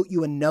they wrote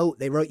you a note.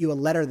 They wrote you a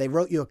letter. They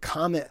wrote you a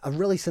comment, a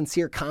really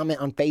sincere comment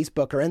on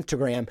Facebook or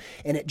Instagram,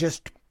 and it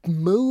just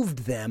moved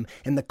them.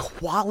 And the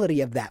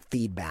quality of that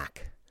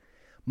feedback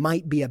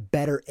might be a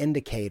better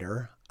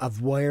indicator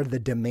of where the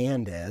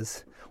demand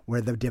is,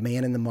 where the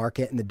demand in the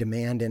market and the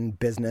demand in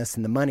business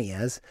and the money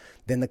is,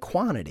 than the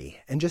quantity.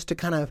 And just to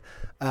kind of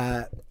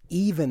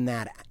even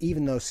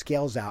those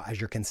scales out as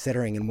you're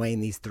considering and weighing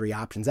these three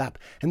options up.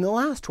 And the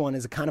last one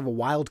is a kind of a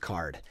wild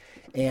card.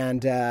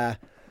 And, I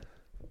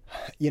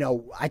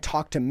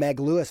talked to Meg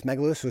Lewis. Meg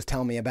Lewis was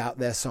telling me about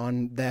this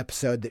on the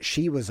episode that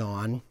she was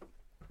on,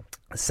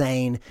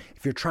 saying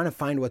if you're trying to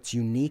find what's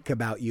unique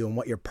about you and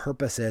what your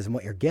purpose is and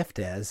what your gift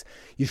is,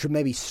 you should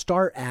maybe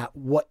start at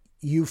what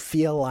you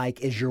feel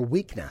like is your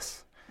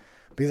weakness.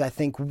 Because I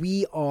think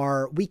we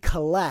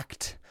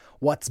collect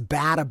what's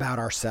bad about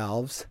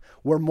ourselves.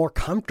 We're more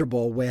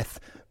comfortable with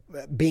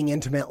being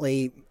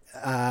intimately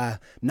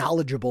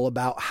knowledgeable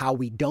about how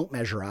we don't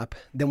measure up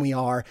than we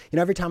are.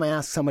 Every time I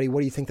ask somebody, what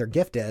do you think their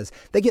gift is?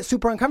 They get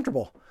super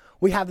uncomfortable.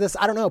 We have this,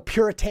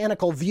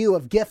 puritanical view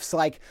of gifts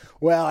like,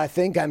 well, I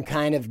think I'm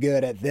kind of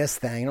good at this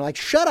thing. You're like,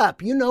 shut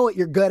up. You know what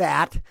you're good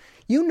at.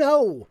 You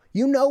know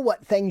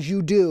what things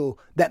you do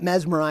that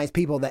mesmerize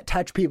people, that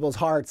touch people's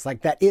hearts,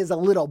 like that is a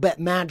little bit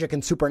magic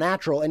and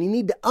supernatural, and you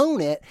need to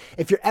own it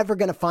if you're ever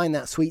going to find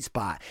that sweet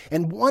spot.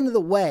 And one of the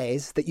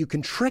ways that you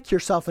can trick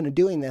yourself into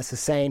doing this is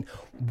saying,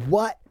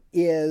 what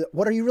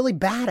are you really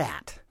bad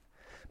at?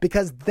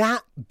 Because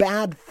that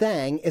bad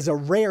thing is a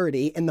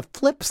rarity, and the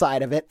flip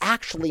side of it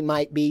actually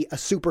might be a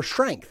super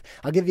strength.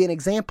 I'll give you an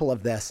example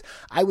of this.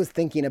 I was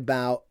thinking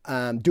about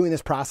doing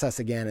this process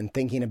again and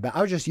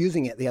I was just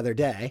using it the other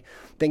day,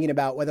 thinking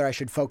about whether I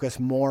should focus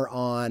more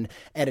on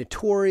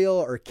editorial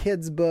or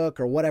kids book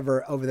or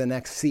whatever over the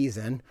next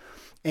season.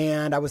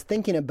 And I was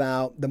thinking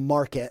about the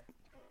market,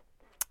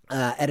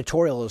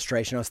 editorial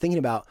illustration. I was thinking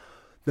about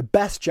the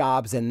best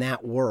jobs in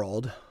that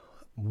world.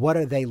 What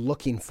are they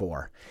looking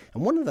for?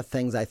 And one of the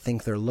things I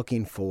think they're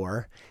looking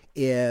for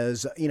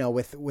is,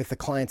 with the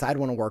clients I'd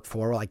want to work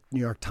for, like New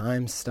York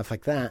Times, stuff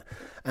like that.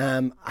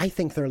 I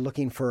think they're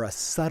looking for a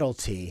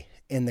subtlety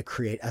in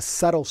a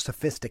subtle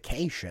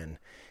sophistication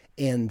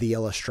in the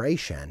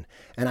illustration.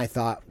 And I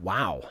thought,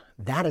 wow,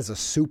 that is a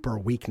super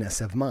weakness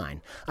of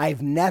mine.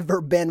 I've never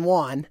been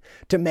one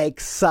to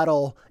make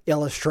subtle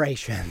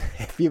illustration.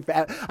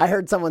 I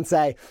heard someone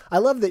say, I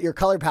love that your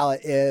color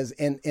palette is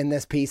in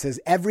this piece is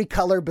every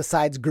color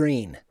besides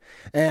green.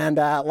 And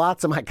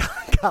lots of my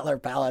color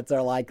palettes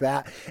are like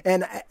that.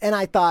 And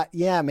I thought,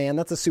 yeah, man,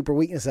 that's a super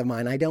weakness of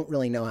mine. I don't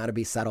really know how to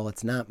be subtle.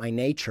 It's not my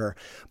nature.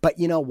 But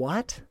you know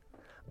what?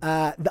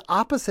 The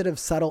opposite of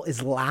subtle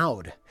is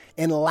loud.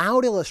 And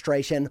loud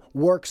illustration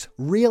works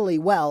really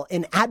well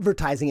in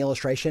advertising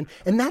illustration.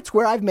 And that's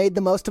where I've made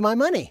the most of my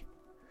money.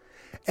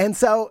 And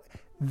so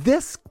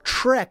this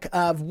trick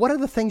of what are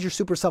the things you're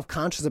super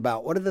self-conscious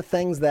about? What are the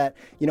things that,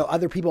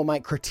 other people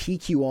might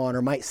critique you on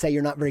or might say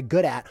you're not very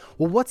good at?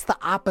 Well, what's the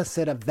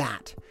opposite of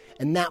that?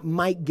 And that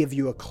might give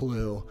you a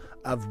clue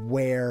of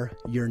where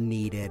you're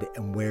needed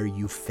and where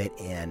you fit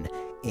in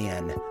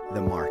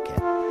the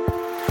market.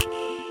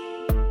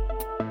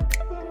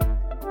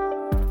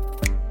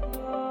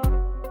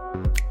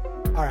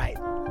 All right,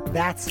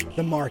 that's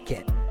the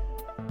market.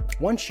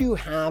 Once you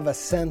have a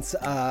sense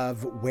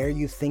of where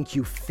you think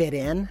you fit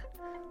in,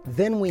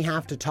 then we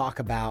have to talk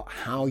about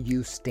how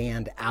you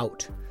stand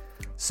out.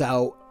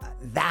 So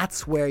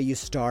that's where you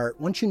start.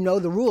 Once you know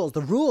the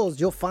rules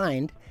you'll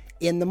find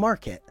in the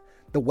market,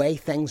 the way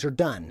things are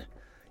done.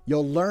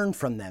 You'll learn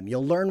from them.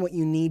 You'll learn what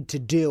you need to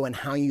do and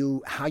how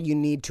you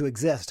need to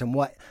exist and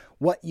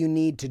what you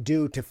need to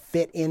do to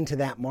fit into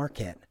that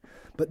market.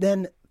 But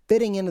then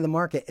fitting into the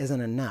market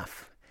isn't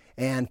enough.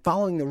 And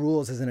following the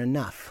rules isn't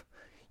enough.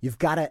 you've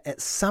got to, at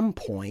some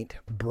point,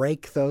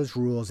 break those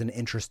rules in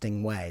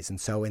interesting ways. And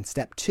so in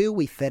step 2,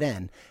 we fit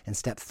in. In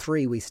step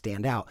 3, we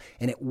stand out.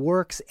 And it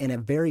works in a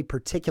very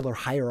particular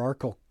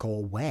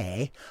hierarchical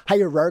way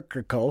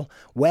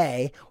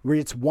where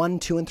it's 1,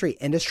 2, and 3.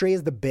 Industry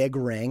is the big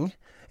ring.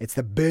 It's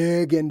the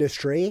big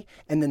industry.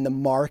 And then the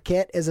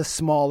market is a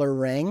smaller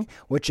ring,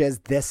 which is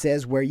this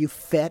is where you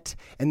fit.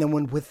 And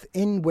then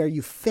within where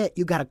you fit,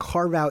 you got to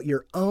carve out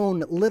your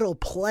own little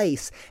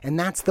place. And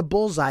that's the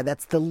bullseye.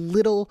 That's the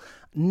little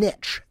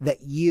niche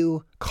that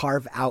you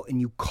carve out, and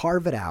you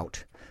carve it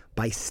out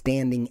by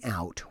standing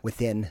out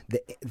within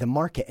the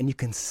market. And you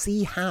can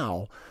see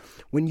how,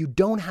 when you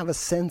don't have a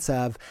sense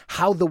of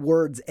how the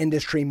words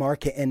industry,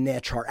 market, and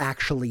niche are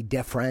actually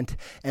different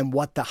and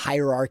what the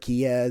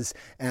hierarchy is,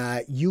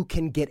 you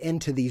can get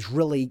into these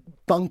really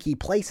funky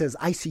places.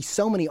 I see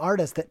so many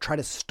artists that try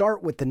to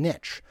start with the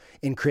niche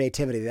in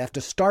creativity. They have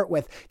to start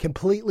with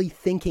completely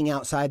thinking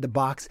outside the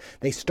box.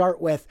 They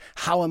start with,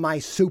 how am I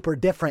super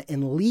different,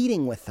 and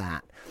leading with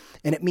that.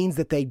 And it means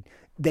that they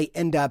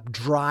end up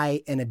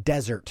dry in a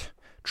desert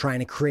trying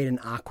to create an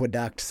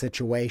aqueduct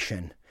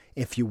situation,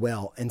 if you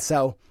will. And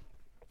so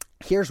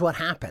here's what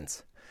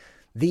happens.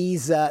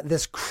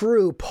 This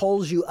crew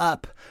pulls you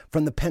up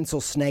from the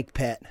pencil snake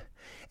pit,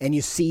 and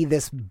you see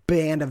this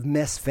band of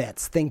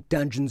misfits. Think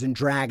Dungeons and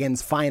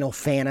Dragons, Final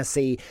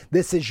Fantasy.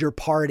 This is your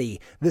party.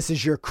 This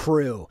is your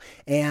crew.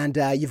 And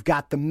you've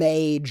got the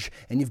mage,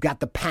 and you've got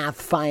the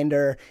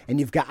pathfinder, and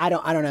you've got,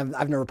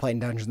 I've never played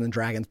Dungeons and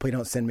Dragons. Please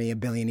don't send me a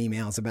billion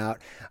emails about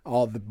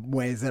all the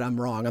ways that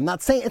I'm wrong. I'm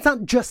not saying, it's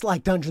not just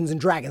like Dungeons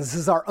and Dragons. This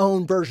is our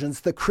own version.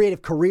 It's the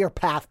Creative Career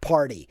Path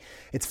Party.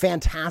 It's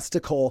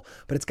fantastical,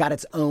 but it's got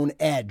its own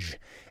edge.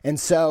 And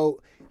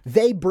so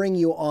they bring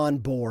you on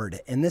board,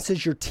 and this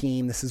is your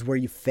team. This is where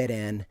you fit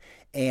in.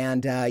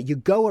 And you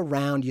go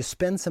around, you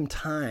spend some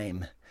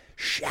time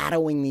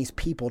shadowing these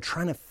people,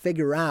 trying to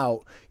figure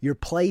out your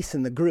place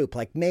in the group.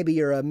 Like maybe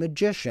you're a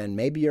magician.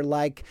 Maybe you're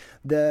like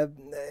I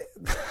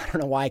don't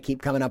know why I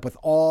keep coming up with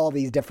all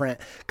these different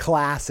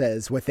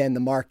classes within the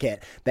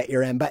market that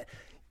you're in. But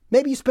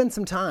maybe you spend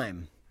some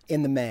time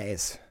in the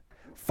maze,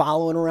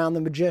 following around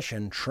the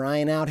magician,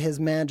 trying out his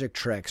magic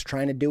tricks,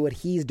 trying to do what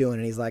he's doing.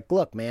 And he's like,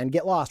 look, man,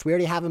 get lost. We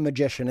already have a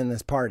magician in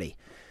this party.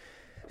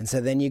 And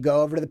so then you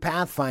go over to the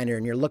Pathfinder,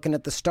 and you're looking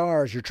at the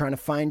stars. You're trying to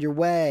find your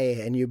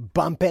way, and you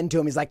bump into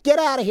him. He's like, get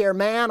out of here,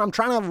 man. I'm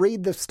trying to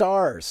read the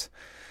stars.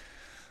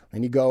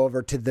 Then you go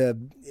over to the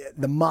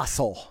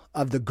muscle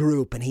of the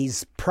group, and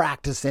he's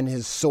practicing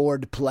his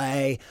sword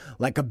play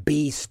like a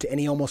beast, and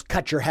he almost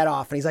cut your head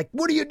off. And he's like,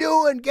 what are you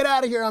doing? Get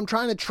out of here. I'm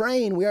trying to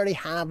train. We already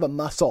have a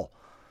muscle.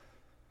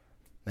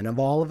 And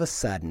all of a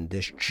sudden,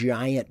 this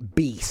giant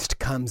beast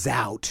comes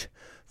out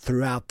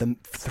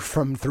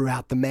from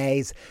throughout the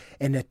maze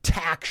and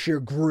attacks your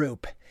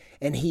group.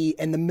 And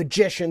the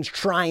magician's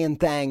trying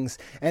things,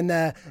 and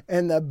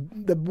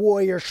the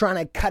warrior's trying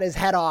to cut his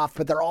head off,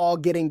 but they're all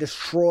getting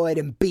destroyed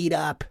and beat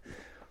up.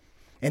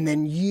 And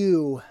then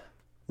you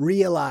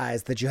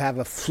realize that you have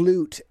a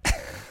flute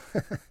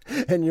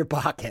in your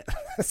pocket.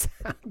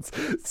 Sounds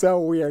so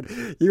weird.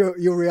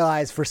 You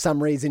realize for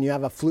some reason you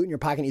have a flute in your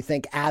pocket, and you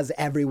think as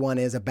everyone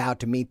is about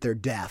to meet their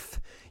death,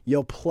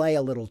 you'll play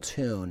a little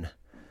tune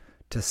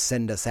to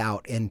send us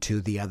out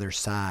into the other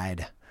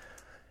side,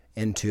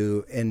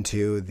 into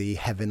the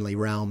heavenly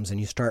realms. And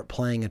you start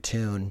playing a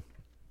tune,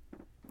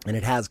 and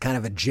it has kind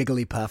of a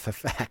Jigglypuff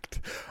effect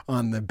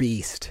on the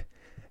beast,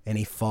 and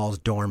he falls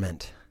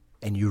dormant,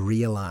 and you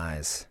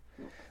realize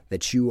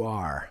that you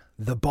are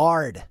the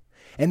bard.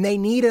 And they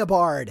need a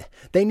bard.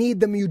 They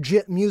need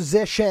the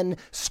musician,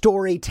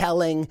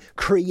 storytelling,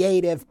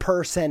 creative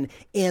person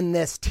in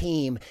this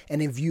team.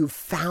 And if you've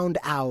found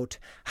out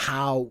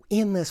how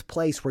in this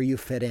place where you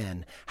fit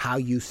in, how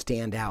you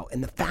stand out.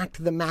 And the fact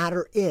of the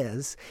matter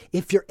is,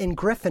 if you're in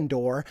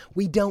Gryffindor,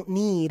 we don't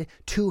need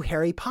 2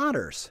 Harry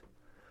Potters.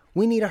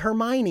 We need a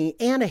Hermione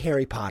and a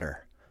Harry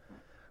Potter.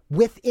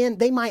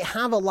 They might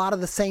have a lot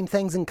of the same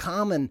things in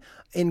common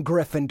in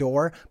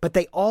Gryffindor, but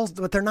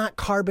they're not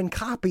carbon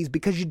copies,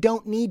 because you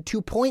don't need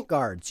 2 point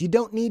guards. You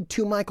don't need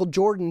 2 Michael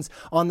Jordans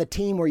on the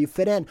team where you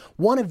fit in.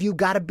 One of you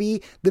got to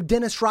be the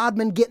Dennis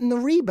Rodman getting the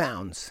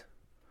rebounds.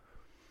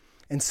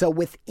 And so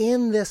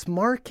within this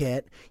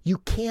market, you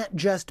can't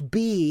just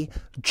be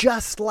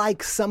just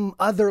like some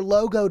other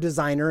logo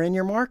designer in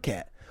your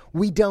market.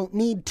 We don't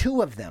need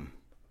 2 of them.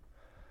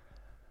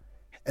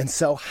 And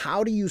so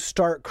how do you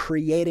start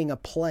creating a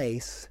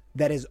place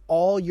that is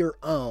all your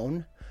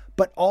own,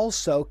 but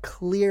also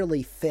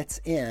clearly fits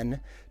in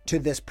to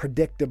this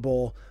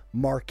predictable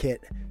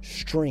market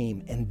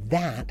stream? And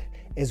that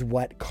is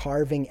what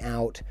carving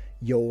out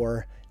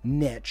your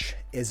niche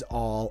is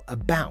all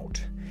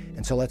about.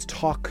 And so let's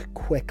talk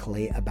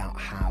quickly about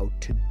how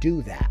to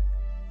do that.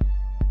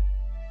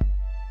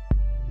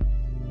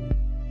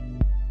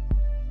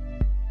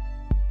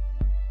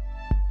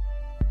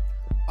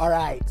 All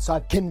right, so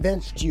I've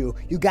convinced you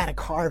got to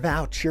carve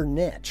out your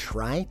niche,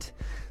 right?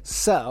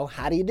 So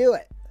how do you do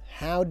it?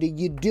 How do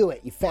you do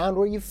it? You found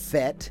where you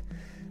fit.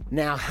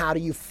 Now, how do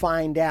you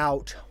find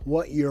out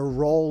what your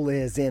role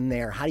is in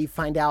there? How do you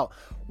find out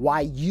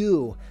why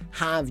you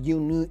have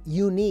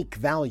unique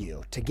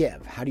value to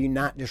give? How do you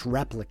not just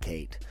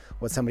replicate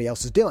what somebody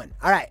else is doing?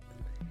 All right,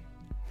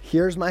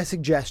 here's my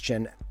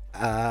suggestion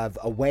of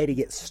a way to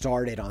get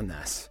started on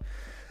this.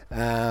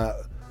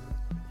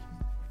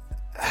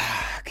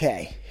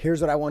 Okay,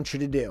 here's what I want you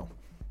to do.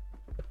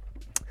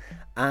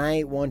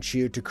 I want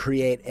you to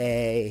create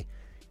a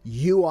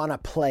you on a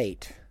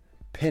plate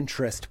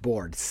Pinterest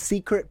board,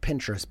 secret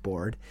Pinterest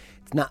board.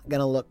 It's not going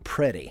to look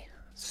pretty.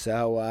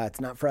 So it's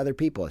not for other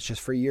people. It's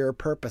just for your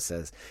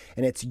purposes.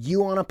 And it's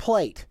you on a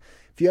plate.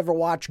 If you ever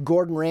watch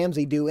Gordon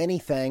Ramsay do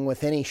anything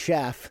with any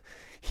chef,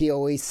 he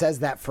always says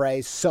that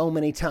phrase so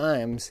many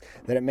times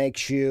that it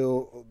makes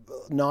you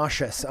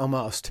nauseous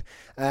almost.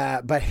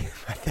 But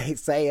they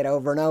say it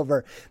over and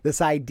over.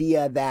 This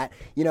idea that,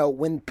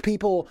 when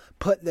people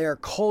put their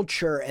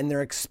culture and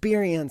their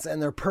experience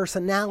and their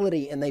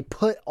personality and they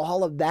put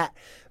all of that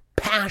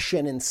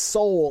passion and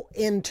soul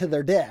into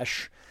their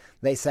dish,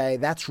 they say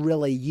that's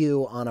really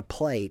you on a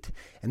plate.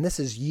 And this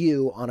is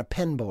you on a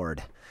pen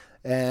board.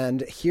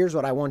 And here's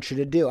what I want you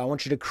to do. I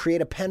want you to create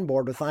a pen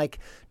board with like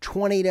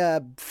 20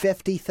 to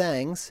 50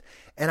 things.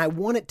 And I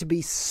want it to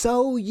be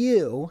so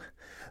you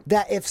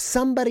that if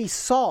somebody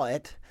saw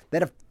it,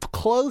 that if a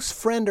close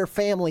friend or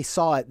family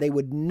saw it, they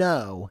would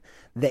know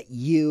that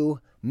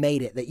you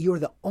made it, that you are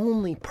the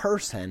only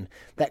person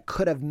that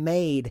could have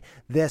made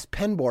this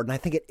pen board. And I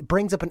think it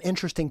brings up an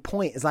interesting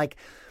point. Is like,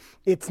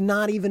 it's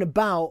not even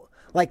about,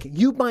 like,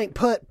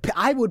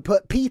 I would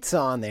put pizza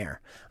on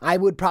there. I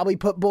would probably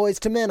put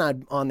Boyz II Men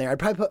on there. I'd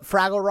probably put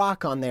Fraggle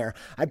Rock on there.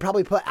 I'd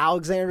probably put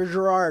Alexander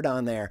Girard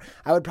on there.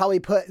 I would probably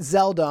put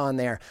Zelda on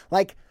there.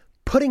 Like,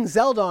 putting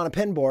Zelda on a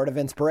pen board of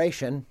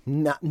inspiration,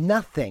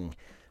 nothing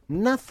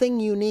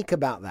unique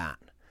about that.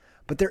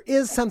 But there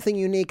is something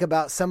unique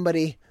about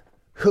somebody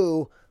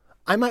who,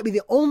 I might be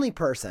the only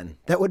person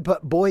that would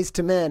put Boyz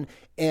II Men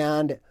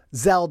and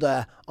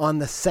Zelda on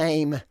the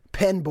same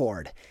pen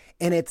board.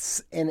 And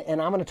I'm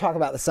going to talk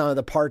about the sum of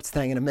the parts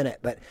thing in a minute,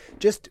 but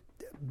just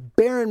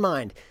bear in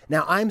mind,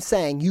 now I'm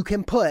saying you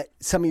can put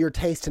some of your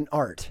taste in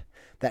art.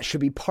 That should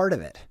be part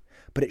of it,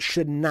 but it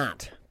should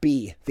not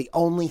be the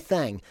only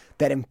thing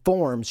that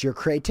informs your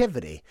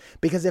creativity.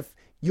 Because if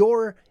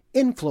your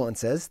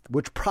influences,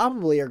 which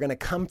probably are going to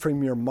come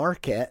from your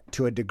market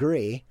to a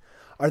degree,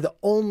 are the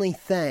only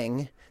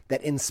thing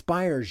that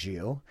inspires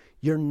you,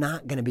 you're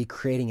not going to be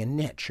creating a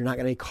niche. You're not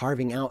going to be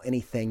carving out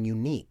anything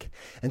unique.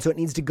 And so it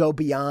needs to go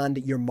beyond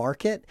your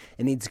market.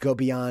 It needs to go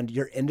beyond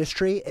your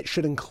industry. It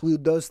should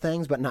include those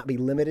things, but not be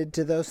limited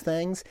to those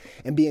things,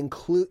 and be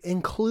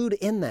include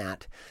in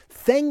that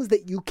things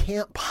that you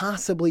can't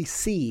possibly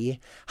see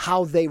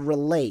how they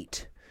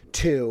relate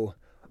to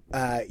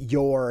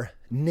your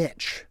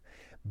niche.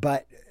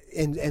 But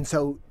and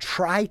so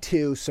try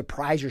to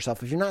surprise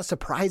yourself. If you're not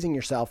surprising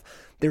yourself,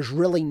 there's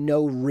really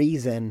no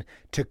reason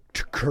to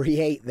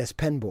create this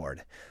pen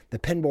board. The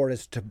pen board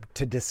is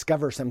to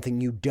discover something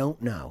you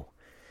don't know,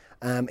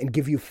 and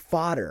give you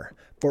fodder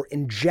for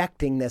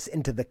injecting this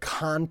into the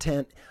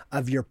content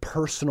of your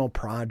personal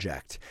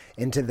project,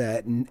 into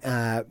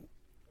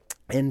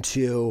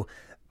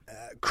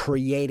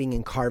creating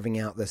and carving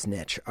out this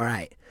niche. All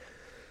right.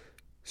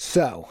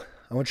 So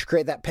I want you to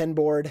create that pen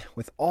board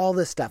with all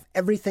this stuff,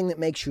 everything that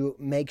makes you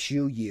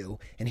you.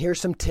 And here's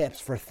some tips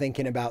for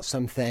thinking about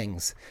some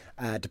things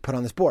to put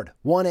on this board.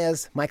 One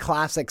is my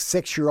classic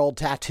 6-year-old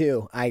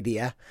tattoo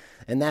idea.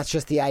 And that's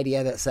just the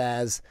idea that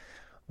says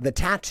the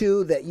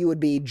tattoo that you would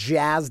be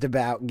jazzed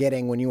about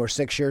getting when you were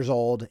 6 years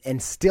old and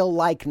still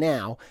like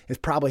now is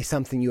probably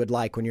something you would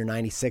like when you're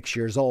 96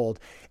 years old.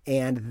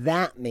 And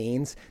that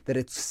means that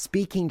it's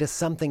speaking to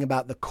something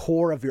about the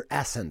core of your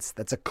essence.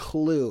 That's a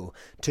clue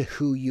to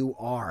who you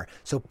are.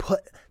 So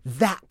put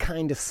that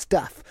kind of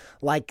stuff.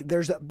 Like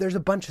there's a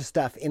bunch of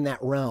stuff in that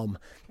realm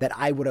that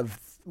I would have,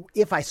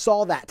 if I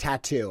saw that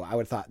tattoo, I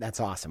would have thought that's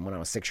awesome when I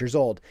was 6 years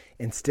old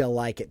and still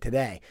like it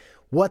today.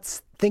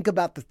 Think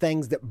about the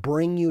things that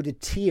bring you to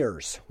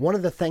tears. One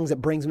of the things that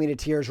brings me to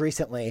tears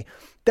recently,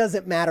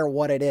 doesn't matter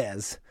what it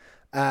is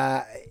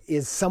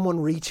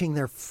someone reaching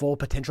their full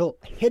potential,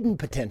 hidden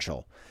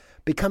potential,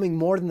 becoming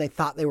more than they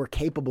thought they were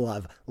capable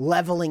of,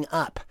 leveling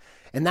up.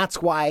 And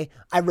that's why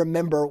I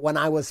remember when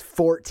I was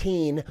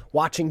 14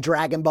 watching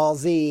Dragon Ball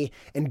Z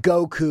and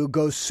Goku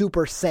go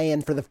Super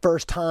Saiyan for the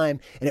first time,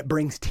 and it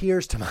brings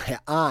tears to my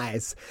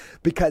eyes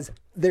because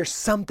there's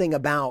something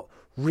about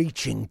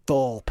reaching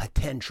full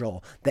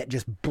potential that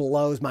just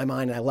blows my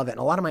mind, and I love it. And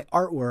a lot of my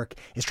artwork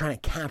is trying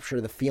to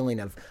capture the feeling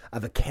of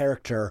a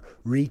character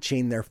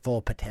reaching their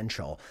full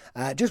potential.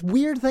 Just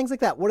weird things like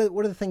that. What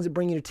are the things that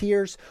bring you to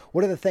tears?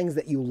 What are the things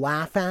that you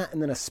laugh at?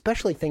 And then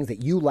especially things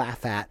that you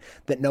laugh at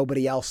that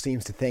nobody else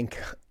seems to think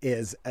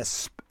is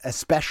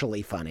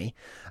especially funny.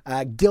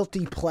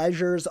 Guilty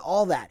pleasures,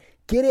 all that.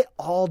 Get it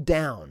all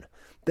down.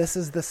 This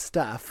is the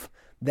stuff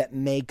that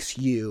makes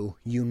you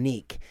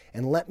unique.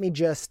 And let me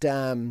just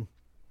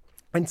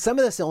And some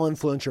of this will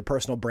influence your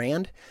personal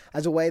brand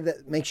as a way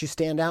that makes you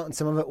stand out. And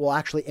some of it will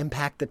actually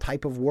impact the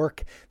type of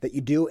work that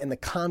you do and the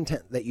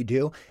content that you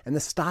do and the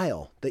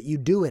style that you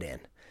do it in.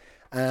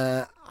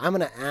 I'm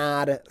going to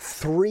add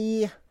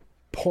 3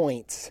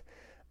 points,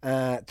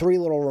 3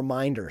 little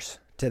reminders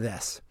to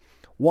this.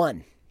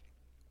 1,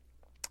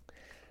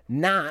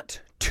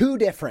 not too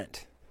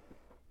different.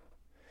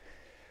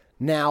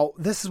 Now,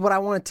 this is what I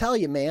want to tell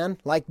you, man.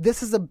 Like,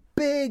 this is a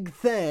big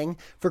thing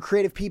for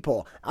creative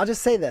people. I'll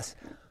just say this.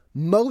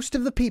 Most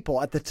of the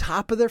people at the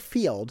top of their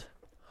field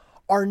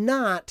are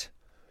not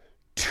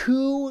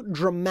too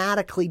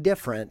dramatically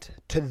different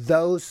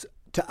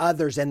to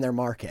others in their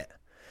market.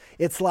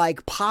 It's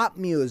like pop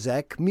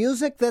music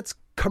that's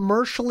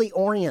commercially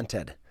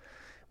oriented,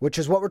 which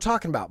is what we're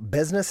talking about,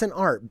 business and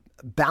art,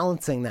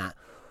 balancing that.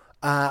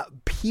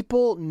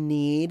 People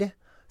need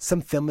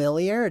some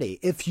familiarity.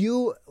 If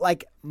you,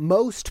 like,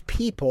 most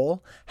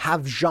people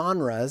have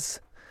genres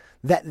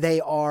that they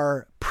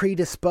are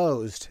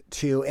predisposed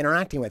to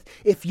interacting with.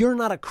 If you're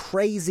not a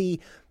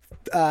crazy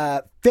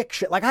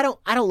fiction, like I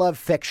don't love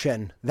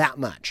fiction that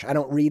much. I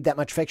don't read that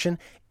much fiction.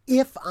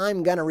 If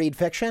I'm going to read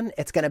fiction,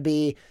 it's going to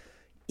be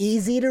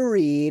easy to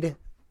read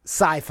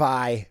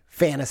sci-fi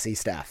fantasy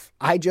stuff.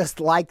 I just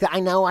like that. I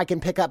know I can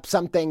pick up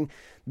something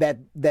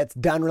that's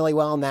done really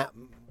well in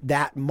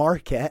that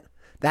market,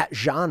 that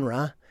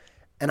genre.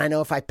 And I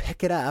know if I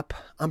pick it up,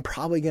 I'm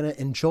probably going to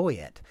enjoy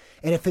it.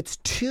 And if it's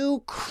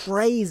too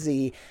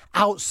crazy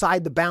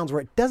outside the bounds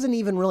where it doesn't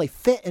even really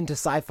fit into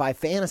sci-fi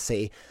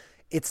fantasy,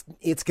 it's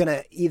going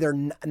to either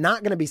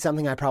not going to be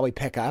something I probably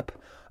pick up,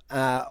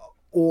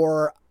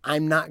 or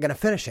I'm not going to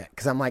finish it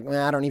because I'm like,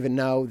 I don't even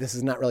know. This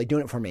is not really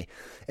doing it for me.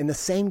 And the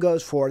same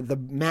goes for the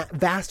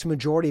vast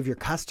majority of your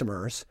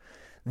customers.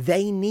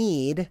 They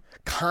need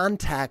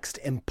context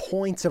and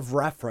points of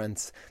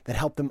reference that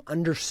help them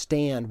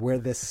understand where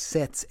this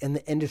sits in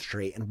the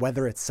industry and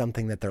whether it's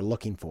something that they're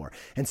looking for.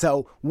 And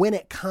so when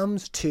it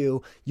comes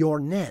to your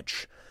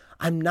niche,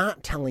 I'm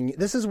not telling you,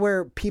 this is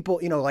where people,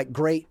 like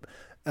great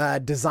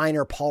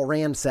designer Paul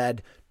Rand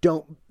said,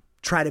 don't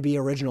try to be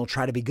original,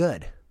 try to be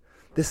good.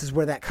 This is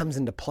where that comes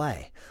into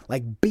play.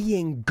 Like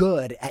being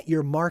good at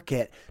your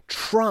market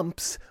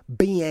trumps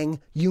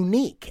being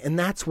unique. And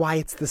that's why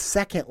it's the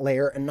second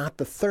layer and not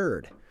the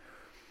third.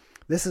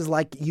 This is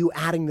like you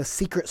adding the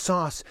secret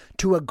sauce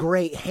to a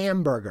great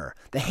hamburger.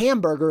 The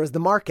hamburger is the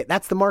market.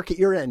 That's the market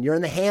you're in. You're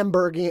in the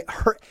hamburg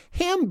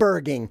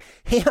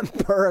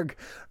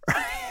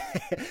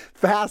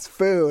fast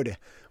food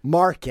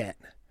market.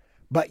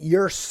 But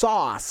your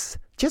sauce,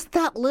 just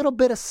that little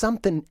bit of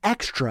something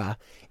extra,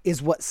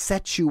 is what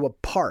sets you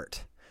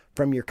apart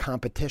from your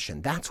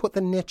competition. That's what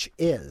the niche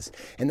is.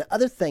 And the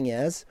other thing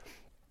is,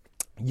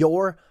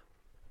 you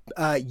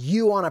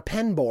on a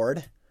pen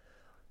board,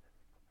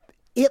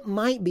 it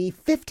might be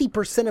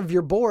 50% of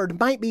your board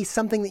might be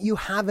something that you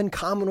have in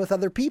common with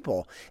other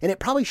people. And it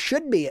probably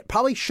should be. It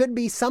probably should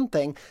be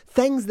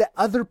things that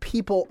other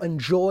people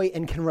enjoy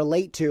and can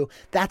relate to.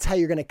 That's how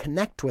you're going to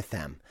connect with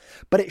them.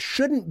 But it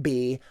shouldn't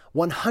be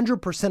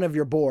 100% of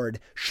your board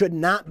should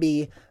not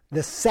be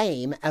the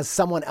same as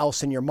someone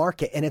else in your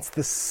market. And it's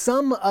the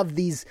sum of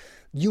these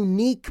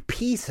unique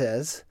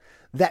pieces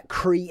that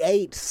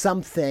create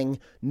something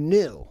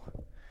new.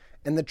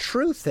 And the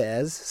truth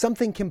is,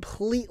 something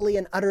completely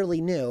and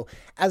utterly new,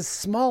 as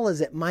small as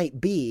it might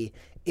be,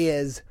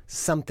 is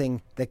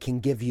something that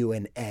can give you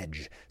an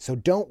edge. So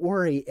don't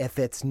worry if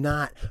it's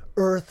not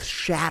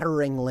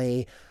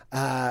earth-shatteringly,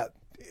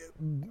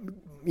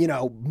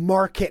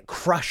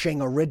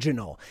 market-crushing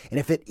original. And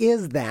if it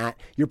is that,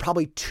 you're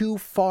probably too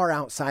far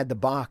outside the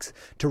box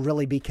to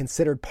really be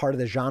considered part of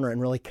the genre and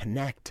really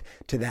connect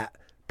to that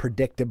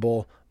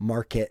predictable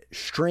market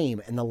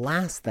stream. And the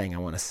last thing I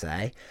want to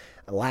say,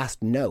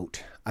 last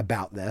note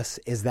about this,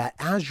 is that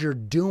as you're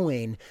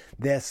doing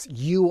this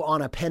you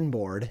on a pen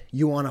board,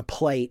 you on a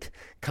plate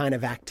kind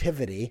of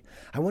activity,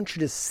 I want you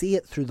to see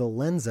it through the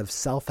lens of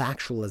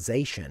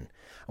self-actualization.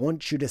 I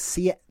want you to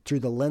see it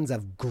through the lens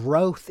of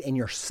growth in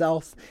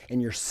yourself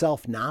and your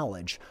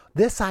self-knowledge.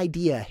 This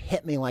idea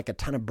hit me like a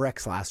ton of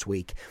bricks last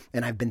week,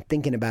 and I've been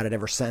thinking about it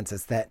ever since.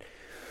 It's that,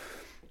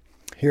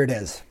 here it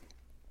is.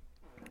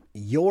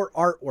 Your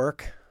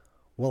artwork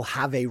will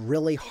have a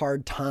really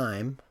hard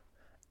time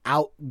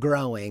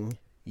outgrowing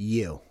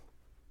you.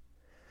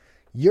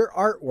 Your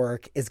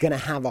artwork is going to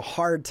have a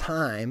hard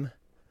time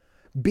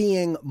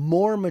being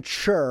more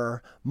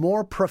mature,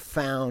 more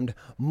profound,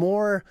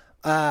 more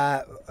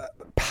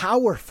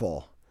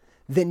powerful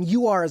than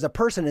you are as a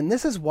person. And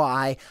this is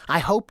why I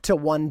hope to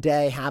one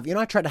day have,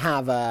 I tried to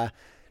have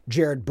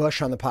Jared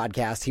Bush on the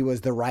podcast. He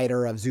was the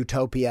writer of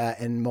Zootopia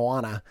and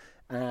Moana.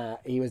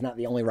 He was not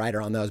the only writer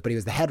on those, but he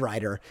was the head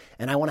writer.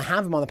 And I want to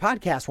have him on the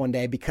podcast one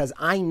day because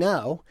I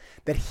know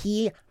that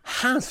he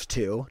has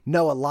to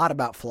know a lot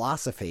about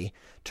philosophy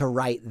to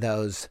write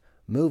those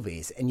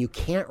movies. And you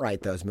can't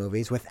write those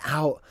movies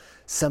without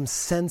some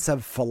sense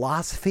of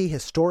philosophy,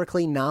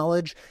 historically,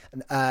 knowledge,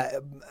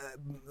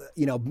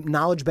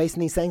 knowledge based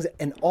in these things,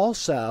 and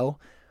also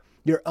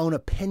your own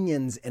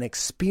opinions and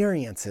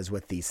experiences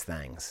with these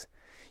things.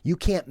 You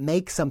can't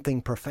make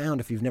something profound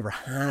if you've never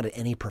had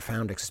any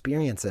profound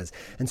experiences.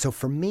 And so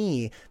for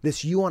me,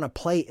 this You on a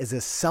Plate is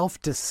a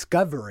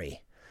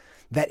self-discovery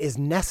that is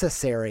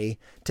necessary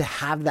to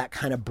have that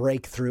kind of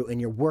breakthrough in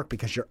your work,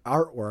 because your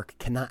artwork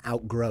cannot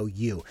outgrow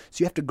you.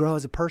 So you have to grow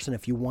as a person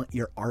if you want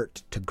your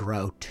art to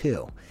grow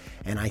too.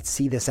 And I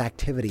see this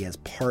activity as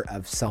part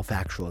of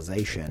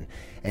self-actualization,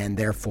 and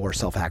therefore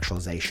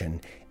self-actualization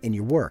in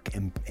your work.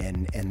 And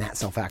that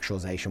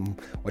self-actualization,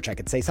 which I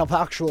could say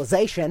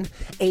self-actualization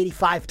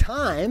 85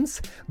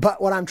 times,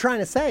 but what I'm trying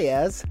to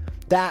say is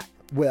that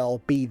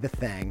will be the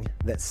thing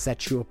that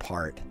sets you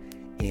apart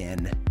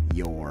in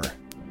your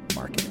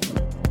market.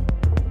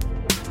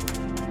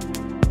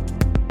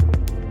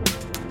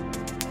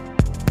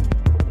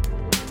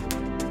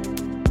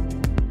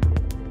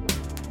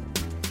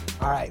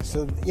 All right,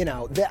 so,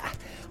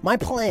 my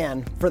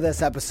plan for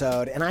this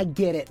episode, and I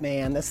get it,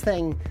 man, this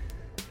thing,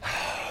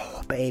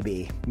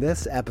 baby,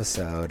 this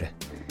episode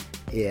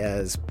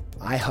is,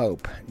 I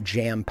hope,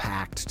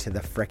 jam-packed to the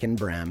frickin'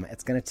 brim.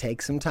 It's going to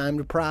take some time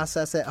to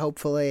process it,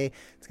 hopefully.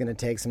 It's going to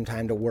take some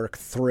time to work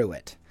through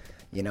it.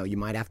 You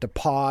might have to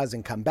pause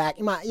and come back.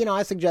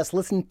 I suggest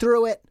listen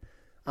through it.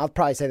 I'll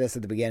probably say this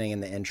at the beginning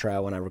in the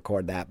intro when I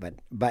record that,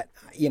 but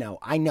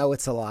I know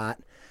it's a lot,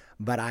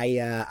 but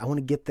I want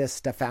to get this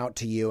stuff out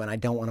to you, and I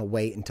don't want to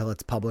wait until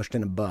it's published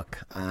in a book.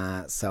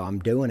 So I'm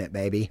doing it,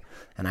 baby,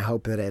 and I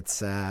hope that it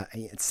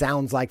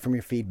sounds like from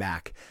your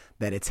feedback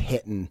that it's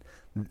hitting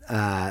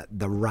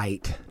the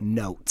right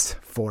notes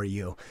for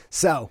you.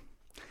 So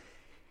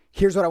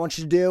here's what I want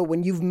you to do.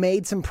 When you've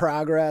made some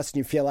progress and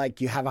you feel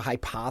like you have a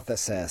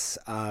hypothesis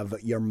of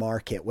your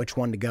market, which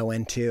one to go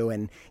into,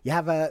 and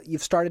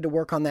you've started to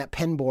work on that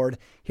pen board,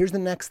 here's the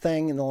next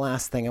thing and the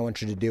last thing I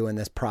want you to do in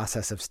this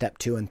process of step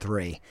 2 and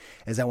 3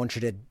 is I want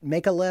you to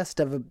make a list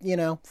of,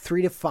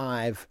 3 to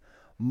 5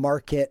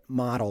 market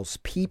models,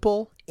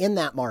 people in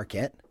that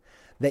market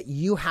that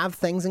you have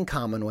things in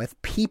common with,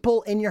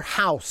 people in your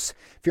house.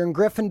 If you're in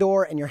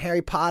Gryffindor and you're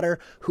Harry Potter,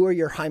 who are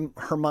your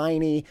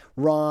Hermione,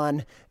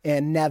 Ron,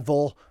 and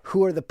Neville?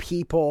 Who are the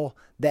people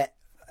that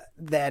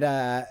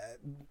are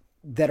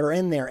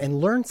in there? And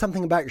learn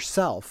something about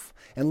yourself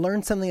and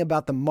learn something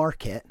about the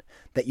market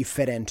that you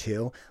fit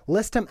into.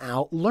 List them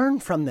out, learn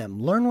from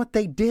them, learn what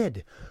they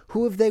did.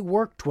 Who have they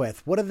worked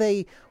with? What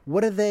kind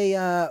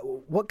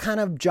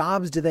of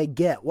jobs do they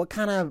get? What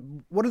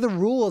are the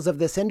rules of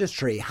this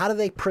industry? How do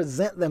they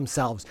present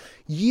themselves?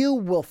 You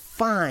will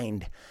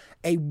find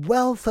a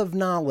wealth of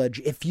knowledge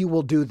if you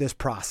will do this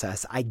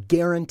process. I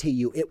guarantee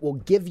you it will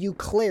give you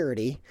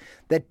clarity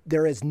that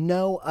there is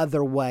no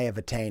other way of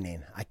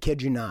attaining. I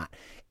kid you not.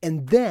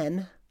 And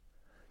then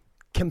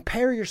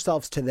compare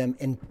yourselves to them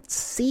and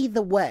see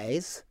the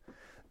ways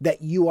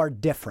that you are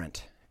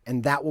different.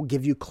 And that will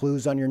give you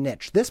clues on your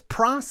niche. This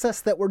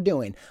process that we're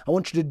doing, I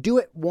want you to do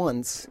it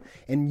once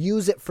and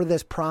use it for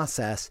this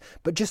process,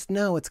 but just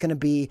know it's going to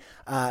be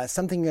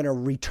something you're going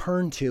to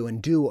return to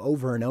and do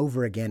over and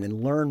over again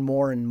and learn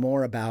more and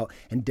more about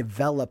and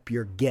develop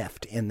your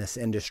gift in this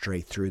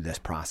industry through this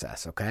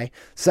process, okay?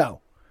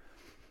 So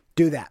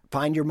do that.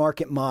 Find your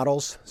market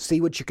models.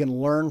 See what you can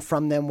learn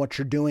from them, what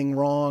you're doing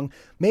wrong.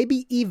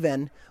 Maybe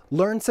even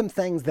learn some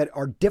things that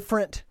are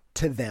different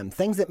to them,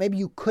 things that maybe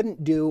you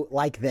couldn't do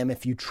like them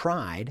if you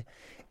tried,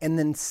 and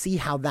then see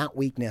how that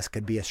weakness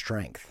could be a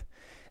strength.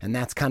 And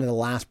that's kind of the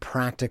last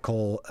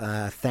practical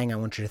thing I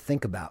want you to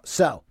think about.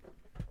 So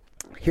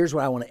here's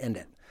where I want to end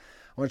it.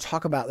 I want to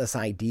talk about this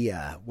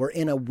idea. We're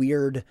in a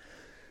weird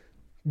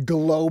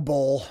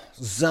global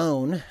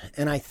zone,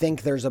 and I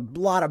think there's a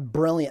lot of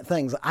brilliant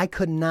things. I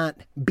could not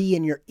be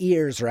in your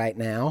ears right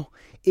now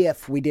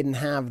if we didn't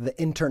have the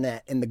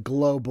internet and the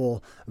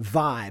global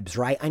vibes,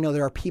 right? I know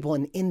there are people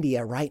in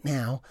India right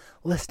now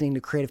listening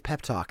to Creative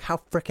Pep Talk. How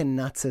freaking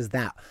nuts is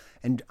that?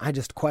 And I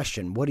just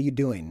question, what are you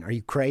doing? Are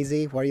you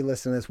crazy? Why are you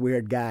listening to this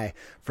weird guy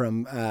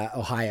from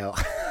Ohio?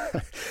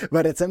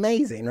 But it's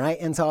amazing, right?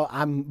 And so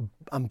I'm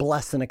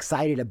blessed and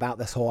excited about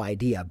this whole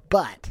idea.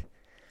 But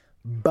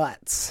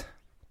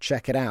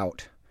check it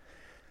out.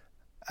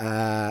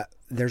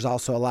 There's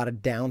also a lot of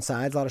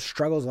downsides, a lot of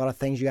struggles, a lot of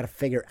things you got to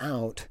figure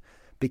out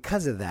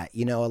because of that.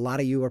 A lot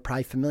of you are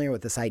probably familiar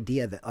with this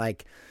idea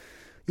that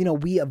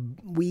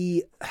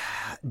we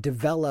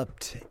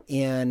developed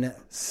in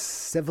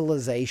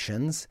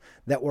civilizations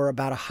that were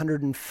about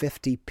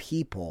 150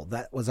 people.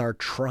 That was our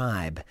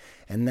tribe.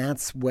 And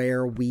that's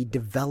where we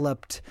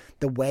developed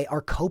the way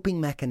our coping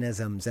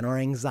mechanisms and our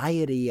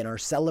anxiety and our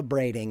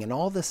celebrating and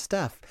all this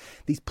stuff,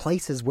 these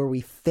places where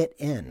we fit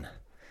in.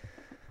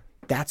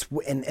 That's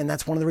one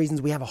of the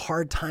reasons we have a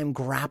hard time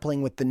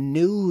grappling with the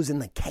news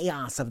and the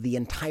chaos of the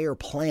entire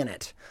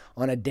planet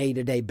on a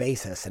day-to-day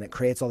basis, and it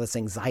creates all this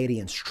anxiety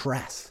and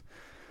stress.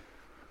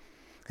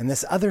 And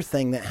this other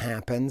thing that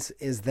happens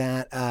is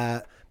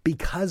that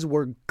because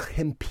we're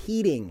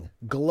competing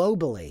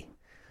globally,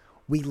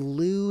 we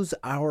lose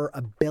our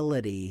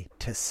ability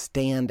to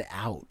stand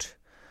out.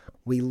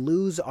 We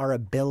lose our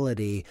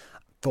ability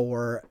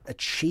for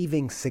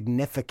achieving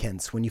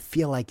significance, when you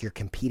feel like you're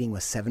competing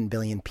with 7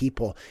 billion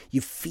people,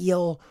 you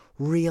feel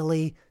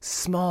really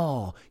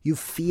small. You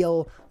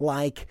feel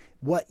like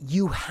what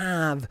you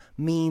have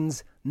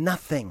means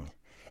nothing.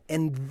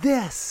 And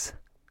this,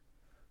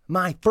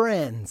 my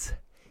friends,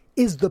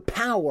 is the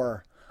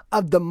power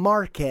of the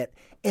market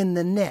in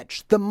the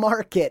niche. The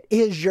market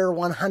is your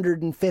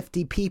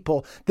 150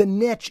 people. The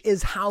niche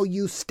is how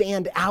you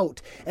stand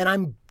out. And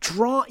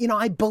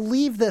I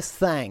believe this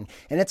thing,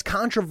 and it's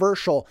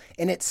controversial,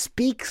 and it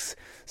speaks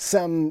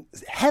some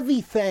heavy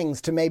things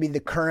to maybe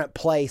the current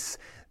place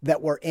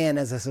that we're in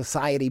as a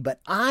society. But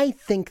I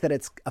think that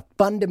it's a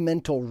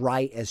fundamental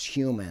right as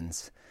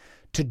humans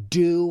to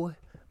do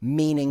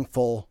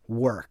meaningful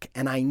work.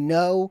 And I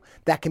know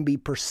that can be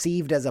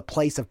perceived as a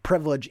place of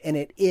privilege, and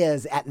it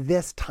is at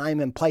this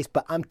time and place.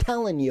 But I'm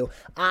telling you,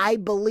 I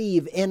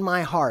believe in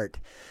my heart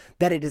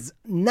that it is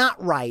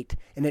not right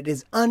and it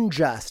is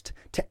unjust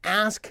to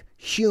ask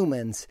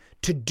humans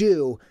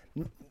to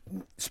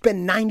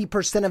spend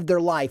 90% of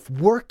their life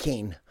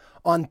working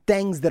on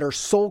things that are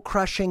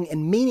soul-crushing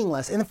and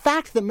meaningless. And the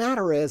fact of the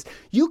matter is,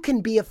 you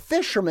can be a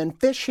fisherman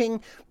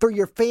fishing for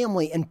your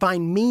family and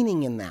find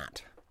meaning in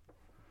that.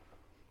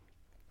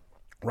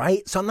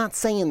 Right? So I'm not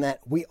saying that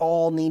we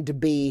all need to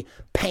be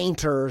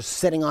painters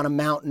sitting on a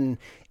mountain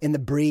in the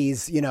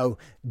breeze,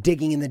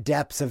 digging in the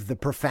depths of the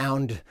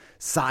profound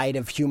side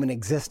of human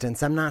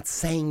existence. I'm not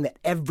saying that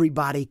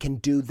everybody can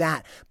do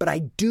that, but I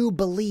do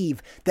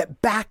believe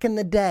that back in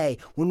the day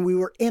when we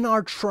were in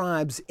our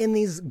tribes, in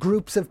these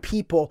groups of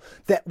people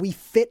that we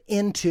fit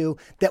into,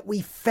 that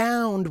we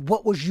found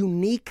what was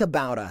unique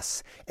about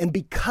us. And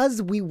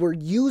because we were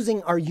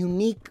using our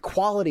unique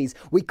qualities,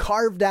 we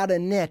carved out a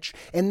niche,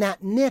 and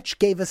that niche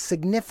gave us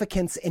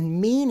significance and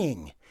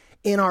meaning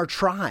in our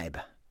tribe.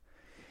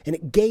 And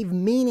it gave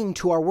meaning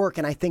to our work.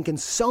 And I think in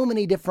so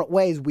many different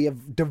ways, we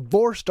have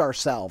divorced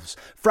ourselves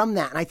from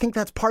that. And I think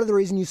that's part of the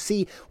reason you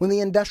see when the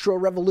Industrial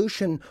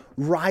Revolution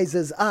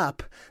rises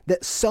up,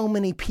 that so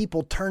many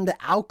people turn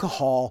to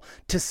alcohol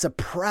to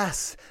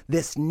suppress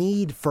this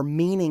need for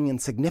meaning and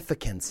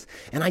significance.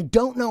 And I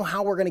don't know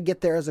how we're going to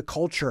get there as a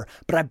culture,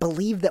 but I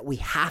believe that we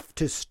have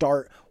to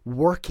start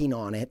working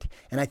on it.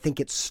 And I think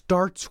it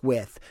starts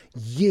with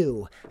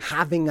you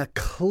having a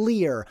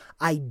clear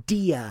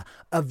idea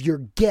of your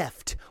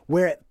gift,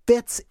 where it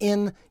fits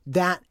in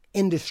that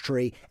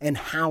industry and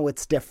how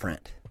it's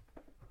different.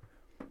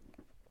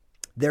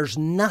 There's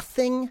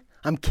nothing,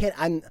 I'm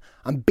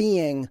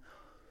being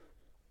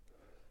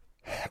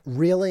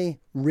really,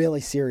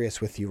 really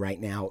serious with you right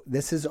now.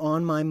 This is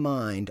on my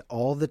mind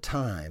all the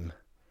time.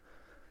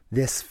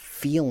 This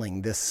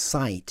feeling, this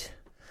sight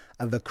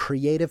of a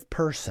creative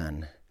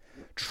person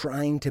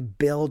trying to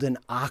build an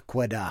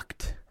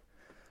aqueduct,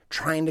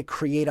 trying to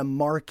create a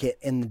market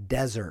in the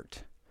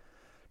desert,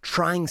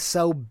 trying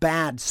so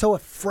bad, so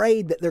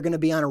afraid that they're going to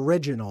be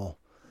unoriginal,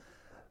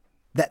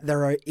 that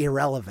they're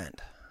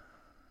irrelevant.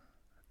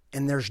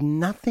 And there's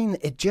nothing,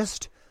 it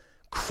just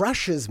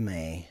crushes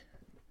me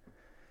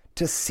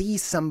to see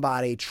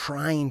somebody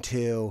trying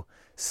to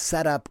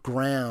set up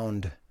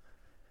ground,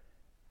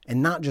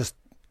 and not just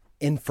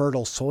in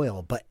fertile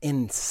soil, but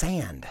in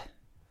sand.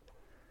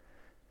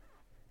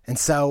 And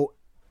so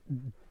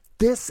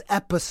this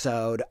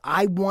episode,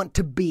 I want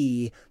to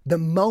be the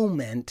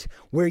moment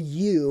where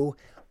you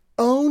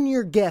own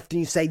your gift and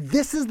you say,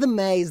 this is the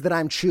maze that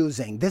I'm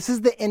choosing. This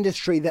is the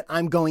industry that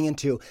I'm going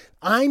into.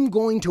 I'm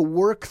going to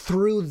work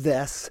through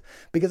this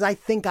because I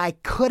think I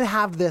could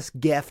have this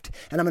gift,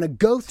 and I'm going to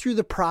go through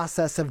the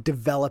process of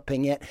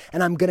developing it,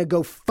 and I'm going to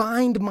go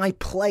find my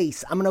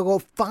place. I'm going to go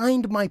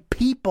find my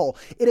people.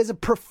 It is a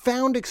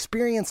profound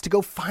experience to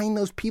go find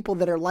those people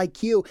that are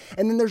like you.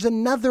 And then there's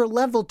another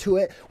level to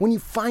it when you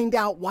find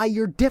out why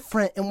you're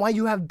different and why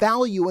you have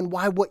value and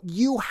why what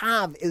you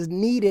have is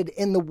needed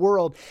in the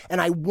world.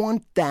 And I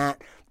want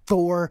that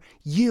for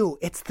you.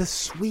 It's the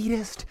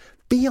sweetest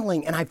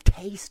feeling, and I've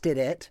tasted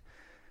it.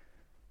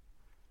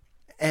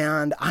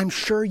 And I'm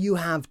sure you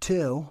have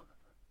too.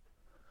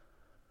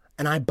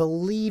 And I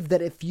believe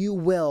that if you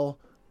will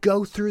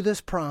go through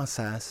this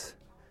process,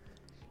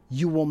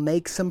 you will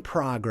make some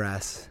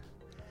progress,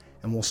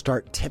 and we'll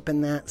start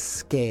tipping that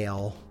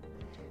scale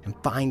and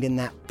finding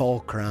that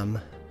fulcrum,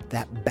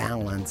 that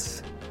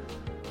balance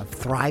of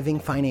thriving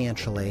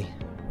financially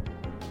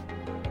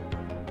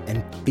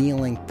and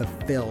feeling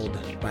fulfilled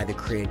by the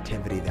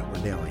creativity that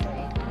we're doing.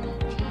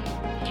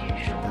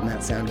 Doesn't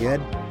that sound good?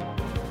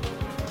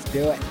 Let's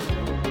do it.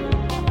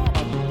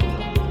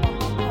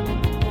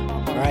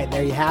 All right,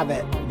 there you have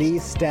it.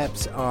 These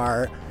steps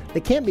they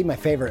can't be my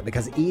favorite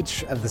because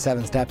each of the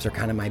 7 steps are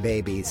kind of my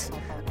babies.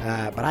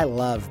 But I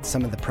love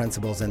some of the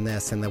principles in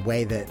this, and the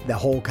way that the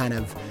whole kind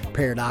of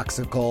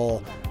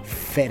paradoxical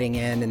fitting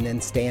in and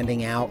then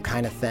standing out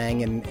kind of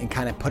thing, and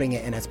kind of putting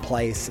it in its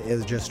place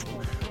is just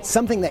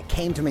something that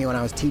came to me when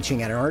I was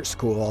teaching at an art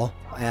school,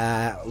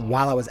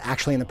 while I was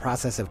actually in the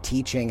process of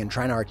teaching and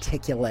trying to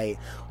articulate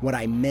what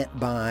I meant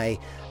by,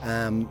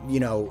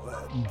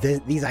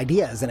 these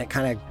ideas. And it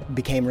kind of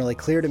became really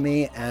clear to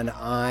me, and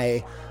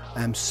I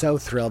I'm so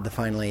thrilled to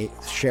finally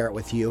share it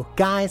with you.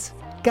 Guys,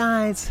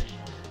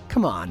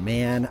 come on,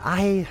 man.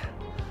 I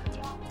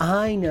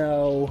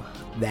know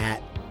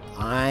that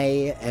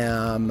I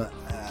am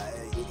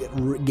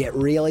get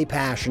really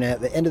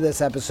passionate. The end of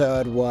this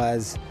episode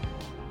was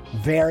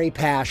very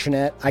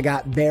passionate. I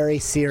got very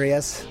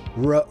serious.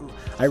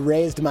 I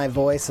raised my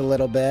voice a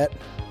little bit,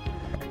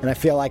 and I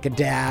feel like a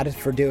dad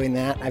for doing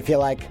that. I feel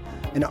like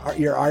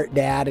your art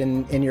dad,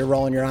 and you're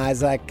rolling your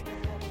eyes like,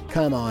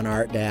 come on,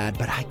 art dad.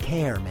 But I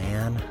care,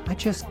 man. I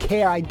just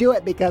care. I do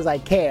it because I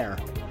care.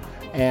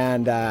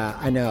 And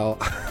I know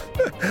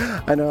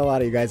I know a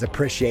lot of you guys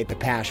appreciate the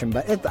passion,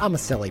 but I'm a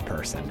silly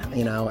person,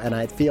 and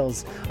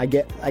I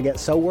get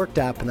so worked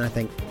up, and I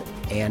think,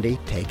 Andy,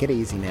 take it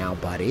easy now,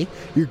 buddy.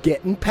 You're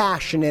getting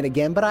passionate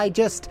again, but I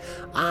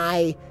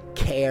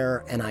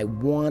care, and I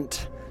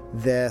want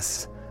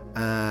this.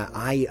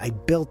 I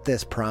built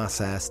this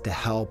process to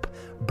help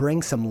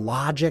bring some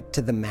logic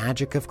to the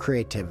magic of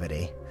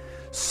creativity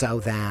so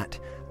that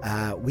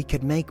we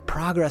could make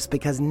progress,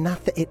 because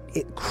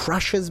it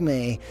crushes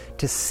me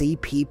to see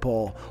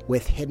people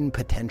with hidden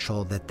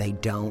potential that they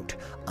don't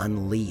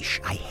unleash.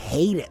 I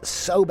hate it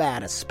so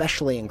bad,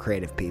 especially in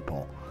creative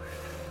people.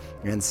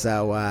 And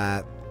so,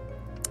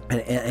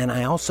 and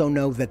I also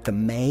know that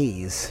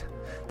the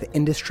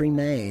industry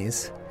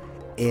maze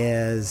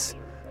is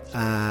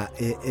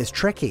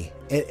tricky.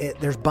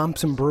 There's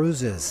bumps and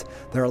bruises.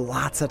 There are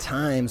lots of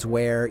times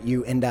where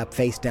you end up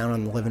face down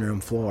on the living room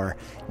floor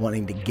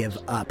wanting to give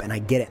up, and I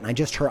get it. And I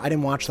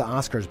didn't watch the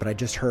Oscars, but I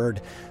just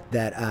heard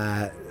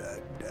that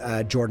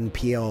Jordan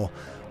Peele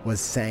was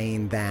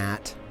saying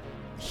that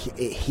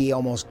he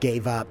almost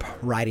gave up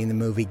writing the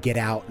movie Get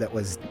Out, that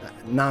was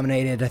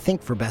nominated, I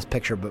think, for Best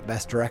Picture, but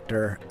Best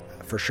Director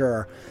for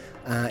sure.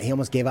 He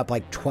almost gave up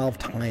like 12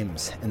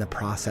 times in the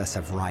process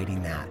of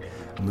writing that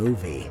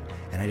movie.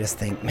 And I just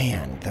think,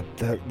 man,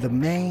 the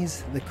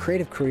maze, the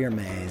creative career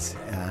maze,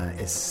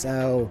 is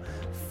so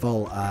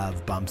full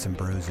of bumps and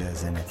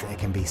bruises, and it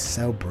can be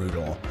so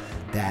brutal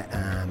that,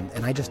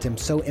 and I just am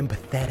so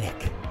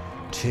empathetic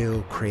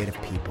to creative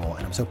people,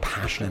 and I'm so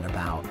passionate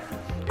about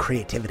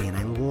creativity, and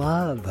I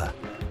love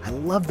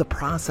the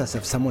process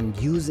of someone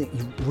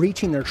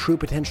reaching their true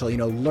potential,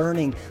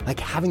 learning, like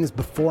having this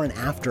before and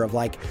after of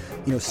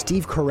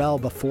Steve Carell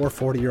before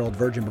 40-Year-Old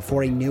Virgin,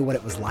 before he knew what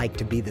it was like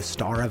to be the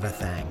star of a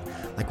thing.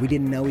 Like, we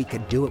didn't know he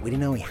could do it. We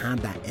didn't know he had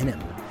that in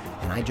him.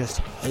 And I just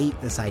hate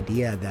this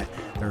idea that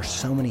there are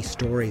so many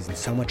stories and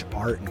so much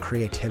art and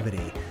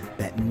creativity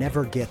that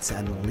never gets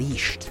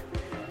unleashed.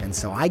 And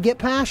so I get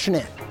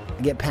passionate.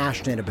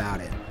 About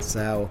it.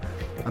 So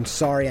I'm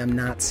sorry I'm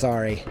not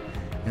sorry.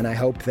 And I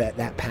hope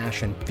that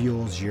passion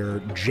fuels your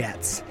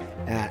jets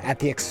at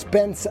the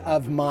expense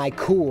of my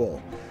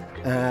cool.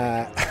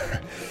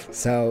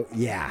 So,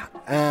 yeah.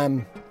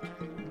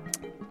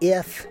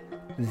 If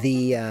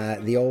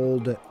the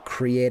old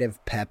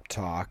creative pep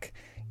talk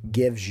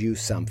gives you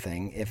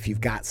something, if you've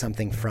got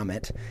something from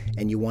it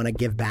and you want to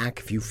give back,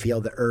 if you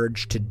feel the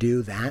urge to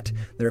do that,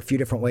 there are a few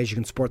different ways you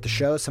can support the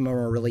show. Some of them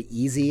are really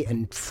easy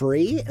and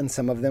free, and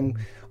some of them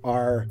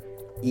are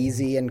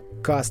easy and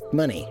cost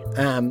money.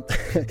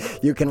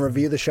 You can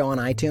review the show on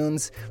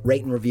iTunes,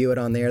 rate and review it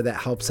on there. That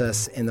helps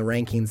us in the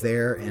rankings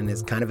there and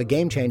is kind of a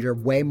game changer,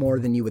 way more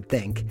than you would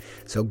think.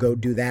 So go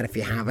do that if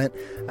you haven't.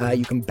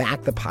 You can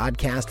back the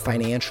podcast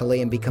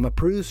financially and become a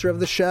producer of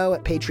the show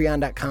at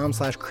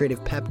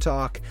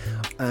patreon.com/creativepeptalk.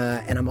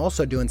 And I'm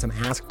also doing some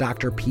Ask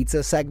Dr.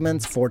 Pizza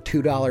segments for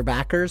 $2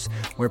 backers,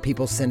 where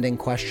people send in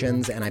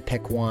questions and I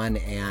pick one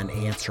and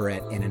answer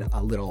it in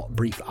a little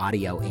brief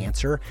audio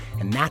answer.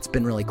 And that's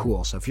been really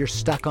cool. So if you're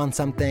stuck on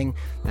something,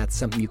 that's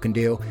something you can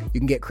do. You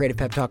can get Creative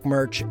Pep Talk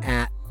merch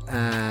at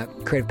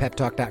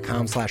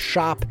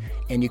creativepeptalk.com/shop,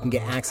 and you can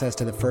get access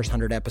to the first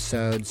 100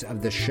 episodes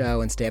of the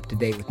show and stay up to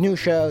date with new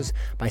shows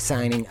by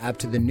signing up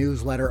to the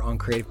newsletter on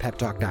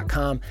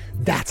creativepeptalk.com.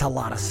 That's a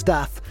lot of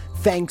stuff.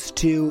 Thanks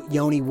to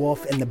Yoni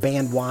Wolf and the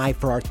band Y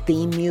for our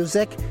theme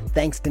music.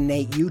 Thanks to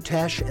Nate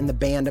Utesh and the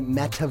band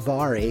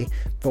Metavari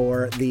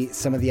for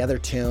some of the other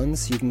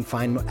tunes. You can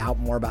find out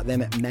more about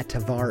them at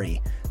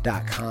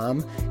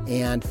metavari.com.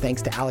 And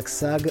thanks to Alex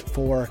Sugg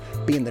for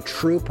being the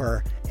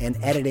trooper and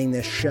editing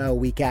this show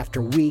week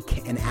after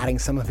week and adding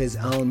some of his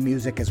own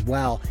music as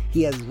well.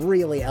 He has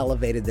really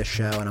elevated the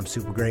show, and I'm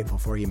super grateful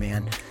for you,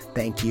 man.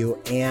 Thank you.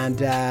 And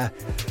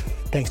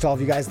thanks to all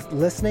of you guys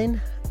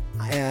listening.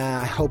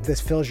 I hope this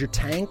fills your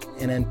tank,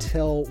 and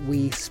until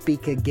we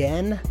speak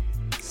again,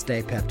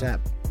 stay pepped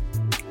up.